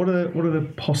 what are the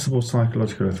possible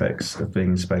psychological effects of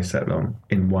being in space that long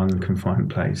in one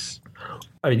confined place?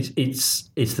 I mean, it's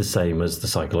the same as the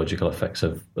psychological effects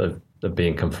of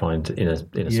being confined in a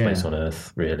space on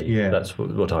Earth. Really, that's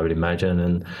what I would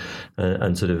imagine,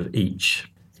 and sort of each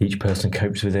person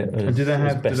copes with it. And do they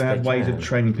have ways of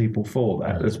training people for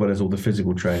that, as well as all the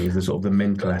physical training, the sort of the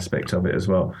mental aspect of it as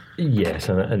well? Yes,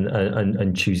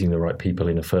 and choosing the right people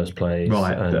in the first place,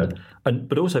 right?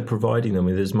 But also providing them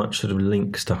with as much sort of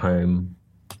links to home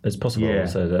as possible,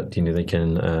 so that they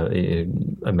can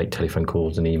make telephone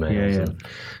calls and emails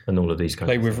and all of these kinds.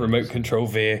 Play of with things. remote control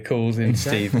vehicles in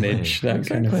Stevenage, that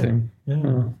kind of thing.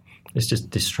 Yeah. It's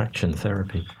just distraction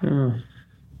therapy. Do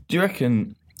you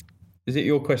reckon? Is it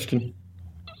your question?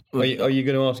 Are you going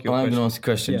to ask your question? I'm going to ask a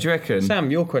question. Yeah. Do you reckon?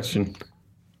 Sam, your question.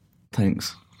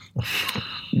 Thanks.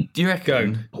 Do you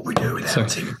reckon? What we do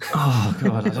without him? Oh,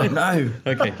 God, I don't know.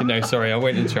 Okay, no, sorry, I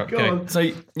won't interrupt. Go. So,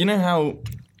 you know how...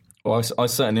 Well, I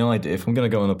certainly do. If I'm going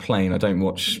to go on a plane, I don't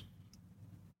watch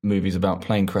movies about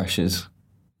plane crashes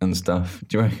and stuff.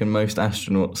 Do you reckon most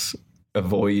astronauts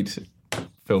avoid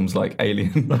films like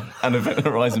Alien and Event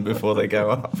Horizon before they go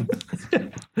up?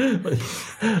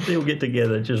 They all get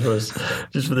together just for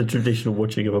the traditional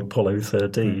watching of Apollo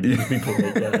 13 before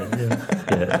they go.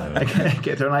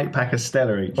 Get to an 8-pack of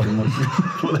Stella each for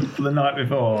the night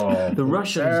before. Oh, the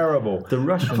Russians, terrible. The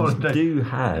Russians do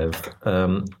have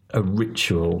a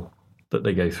ritual that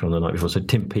they go through on the night before. So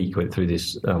Tim Peake went through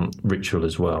this ritual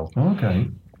as well. Okay.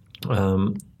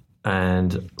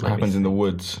 And it happens in the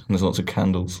woods, and there's lots of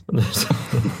candles.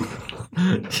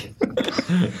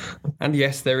 And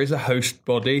yes, there is a host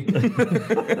body.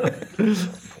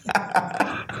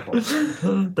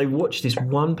 They watch this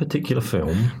one particular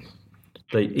film.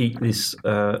 They eat this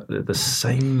the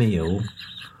same meal.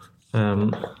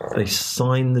 They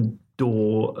sign the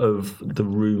door of the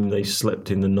room they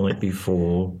slept in the night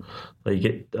before. They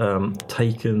get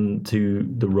taken to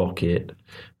the rocket.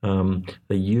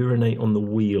 They urinate on the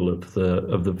wheel of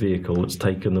the vehicle that's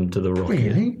taken them to the rocket.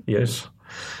 Really? Yes.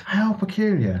 How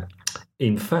peculiar.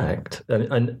 In fact,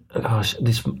 and gosh,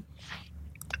 this.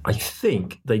 I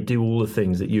think they do all the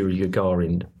things that Yuri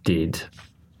Gagarin did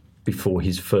before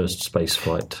his first space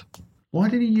flight. Why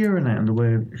did he urinate on the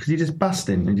wheel? Because he just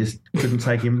busted him and just couldn't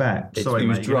take him back. Sorry, he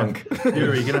was mate, drunk.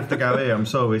 Yuri, you're going to have to go here. I'm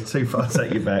sorry, it's too far to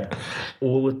take you back.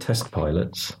 All the test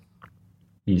pilots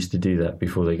used to do that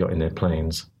before they got in their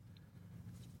planes.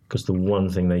 Because the one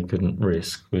thing they couldn't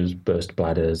risk was burst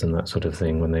bladders and that sort of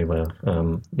thing when they were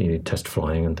test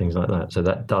flying and things like that. So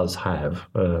that does have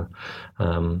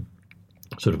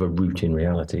sort of a root in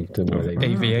reality to why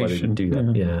they would do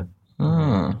that.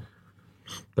 Yeah.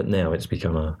 But now it's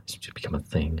become a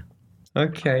thing.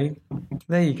 Okay,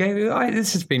 there you go.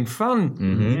 This has been fun,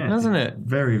 hasn't it?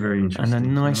 Very, very interesting. And a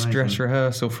nice dress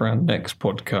rehearsal for our next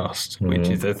podcast, which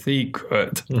is a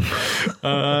secret.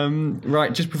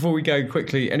 Right, just before we go,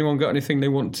 quickly, anyone got anything they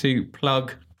want to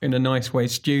plug in a nice way?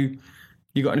 Stu,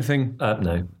 you got anything?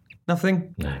 No.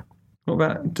 Nothing? No. What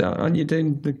about, aren't you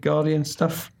doing the Guardian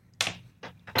stuff?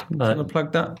 Want to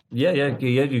plug that? Yeah.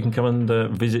 You can come and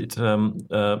visit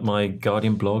my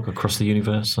Guardian blog across the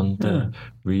universe and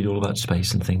read all about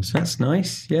space and things. That's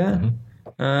nice. Yeah.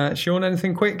 Sean,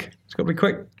 anything quick? It's got to be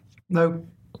quick. No.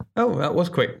 Oh, that was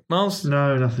quick. Miles?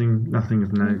 No, nothing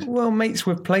of note. Well, Mates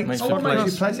with Plates. Mates with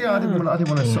Plates. Yeah, I didn't want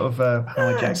to sort of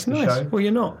hijack the show. Well,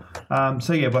 you're not.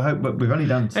 So yeah, we've only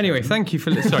done. Anyway, thank you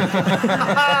for listening.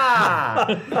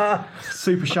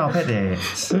 Super sharp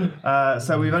edits.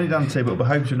 So we've only done 2, but we're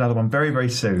hoping to another one very, very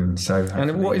soon. So,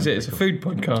 and what is it? It's a food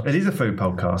podcast. It is a food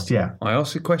podcast. Yeah. I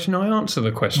ask the question, I answer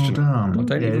the question. Well done. I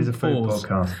don't even it is a food pause.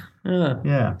 podcast.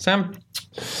 Yeah. Sam?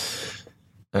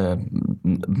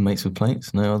 Mates with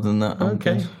Plates. No other than that.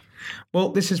 Okay. Well,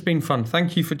 this has been fun.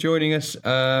 Thank you for joining us.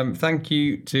 Thank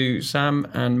you to Sam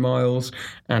and Miles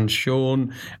and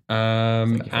Sean.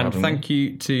 Thank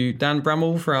you to Dan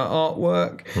Bramall for our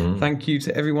artwork. Thank you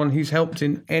to everyone who's helped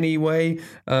in any way.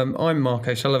 I'm Mark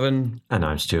O'Sullivan. And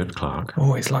I'm Stuart Clark.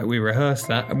 Oh, it's like we rehearsed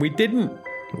that and we didn't.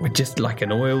 We're just like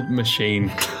an oiled machine.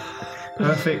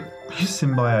 Perfect. Just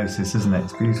symbiosis, isn't it?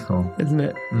 It's beautiful. Isn't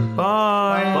it?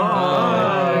 Bye.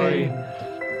 Bye.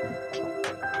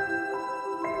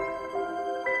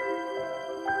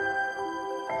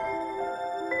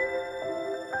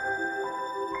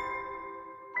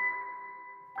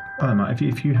 Oh, Mike,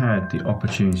 if you had the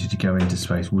opportunity to go into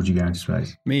space, would you go into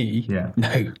space? Me? Yeah.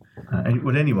 No.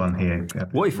 Would anyone here?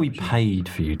 What if we paid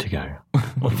for you to go?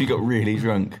 What if you got really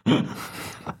drunk?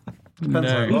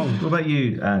 Depends how long. What about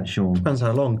you, Sean? Depends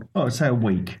how long. Oh, I'd say a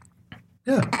week.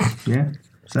 Yeah. Yeah?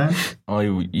 Sam? I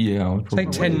would Say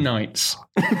 10 nights.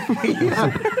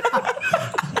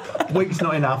 Week's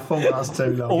not enough. 4 hours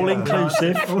too long. All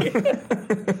inclusive. You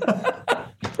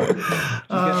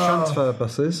get transfer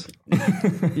buses.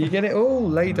 You get it all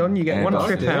laid on. You get one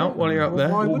trip out while you're up there.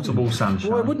 Waterfall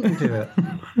sunshine. Why wouldn't you do it?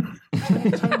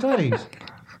 It's only 10 days.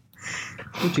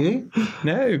 Would you?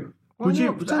 No. Would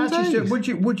you? not? 10 Actually, days.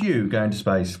 Would you go into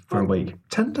space for a week?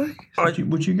 10 days?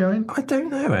 Would you go in? I don't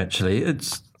know, actually.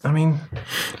 I mean...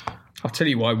 I'll tell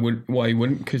you why you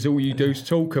wouldn't, because all you do is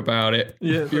talk about it.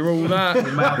 Yeah. You're all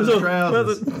that. Mouth and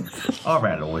trousers. I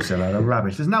reckon always a load of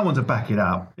rubbish. There's no one to back it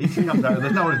up. He comes over,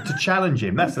 there's no one to challenge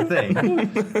him. That's the thing.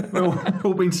 We've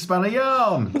all been spun a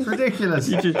yarn. It's ridiculous.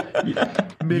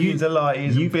 Millions of light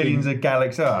years, billions of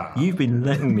galaxies. You've been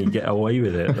letting me get away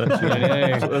with it.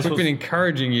 We've been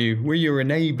encouraging you. We're your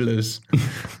enablers.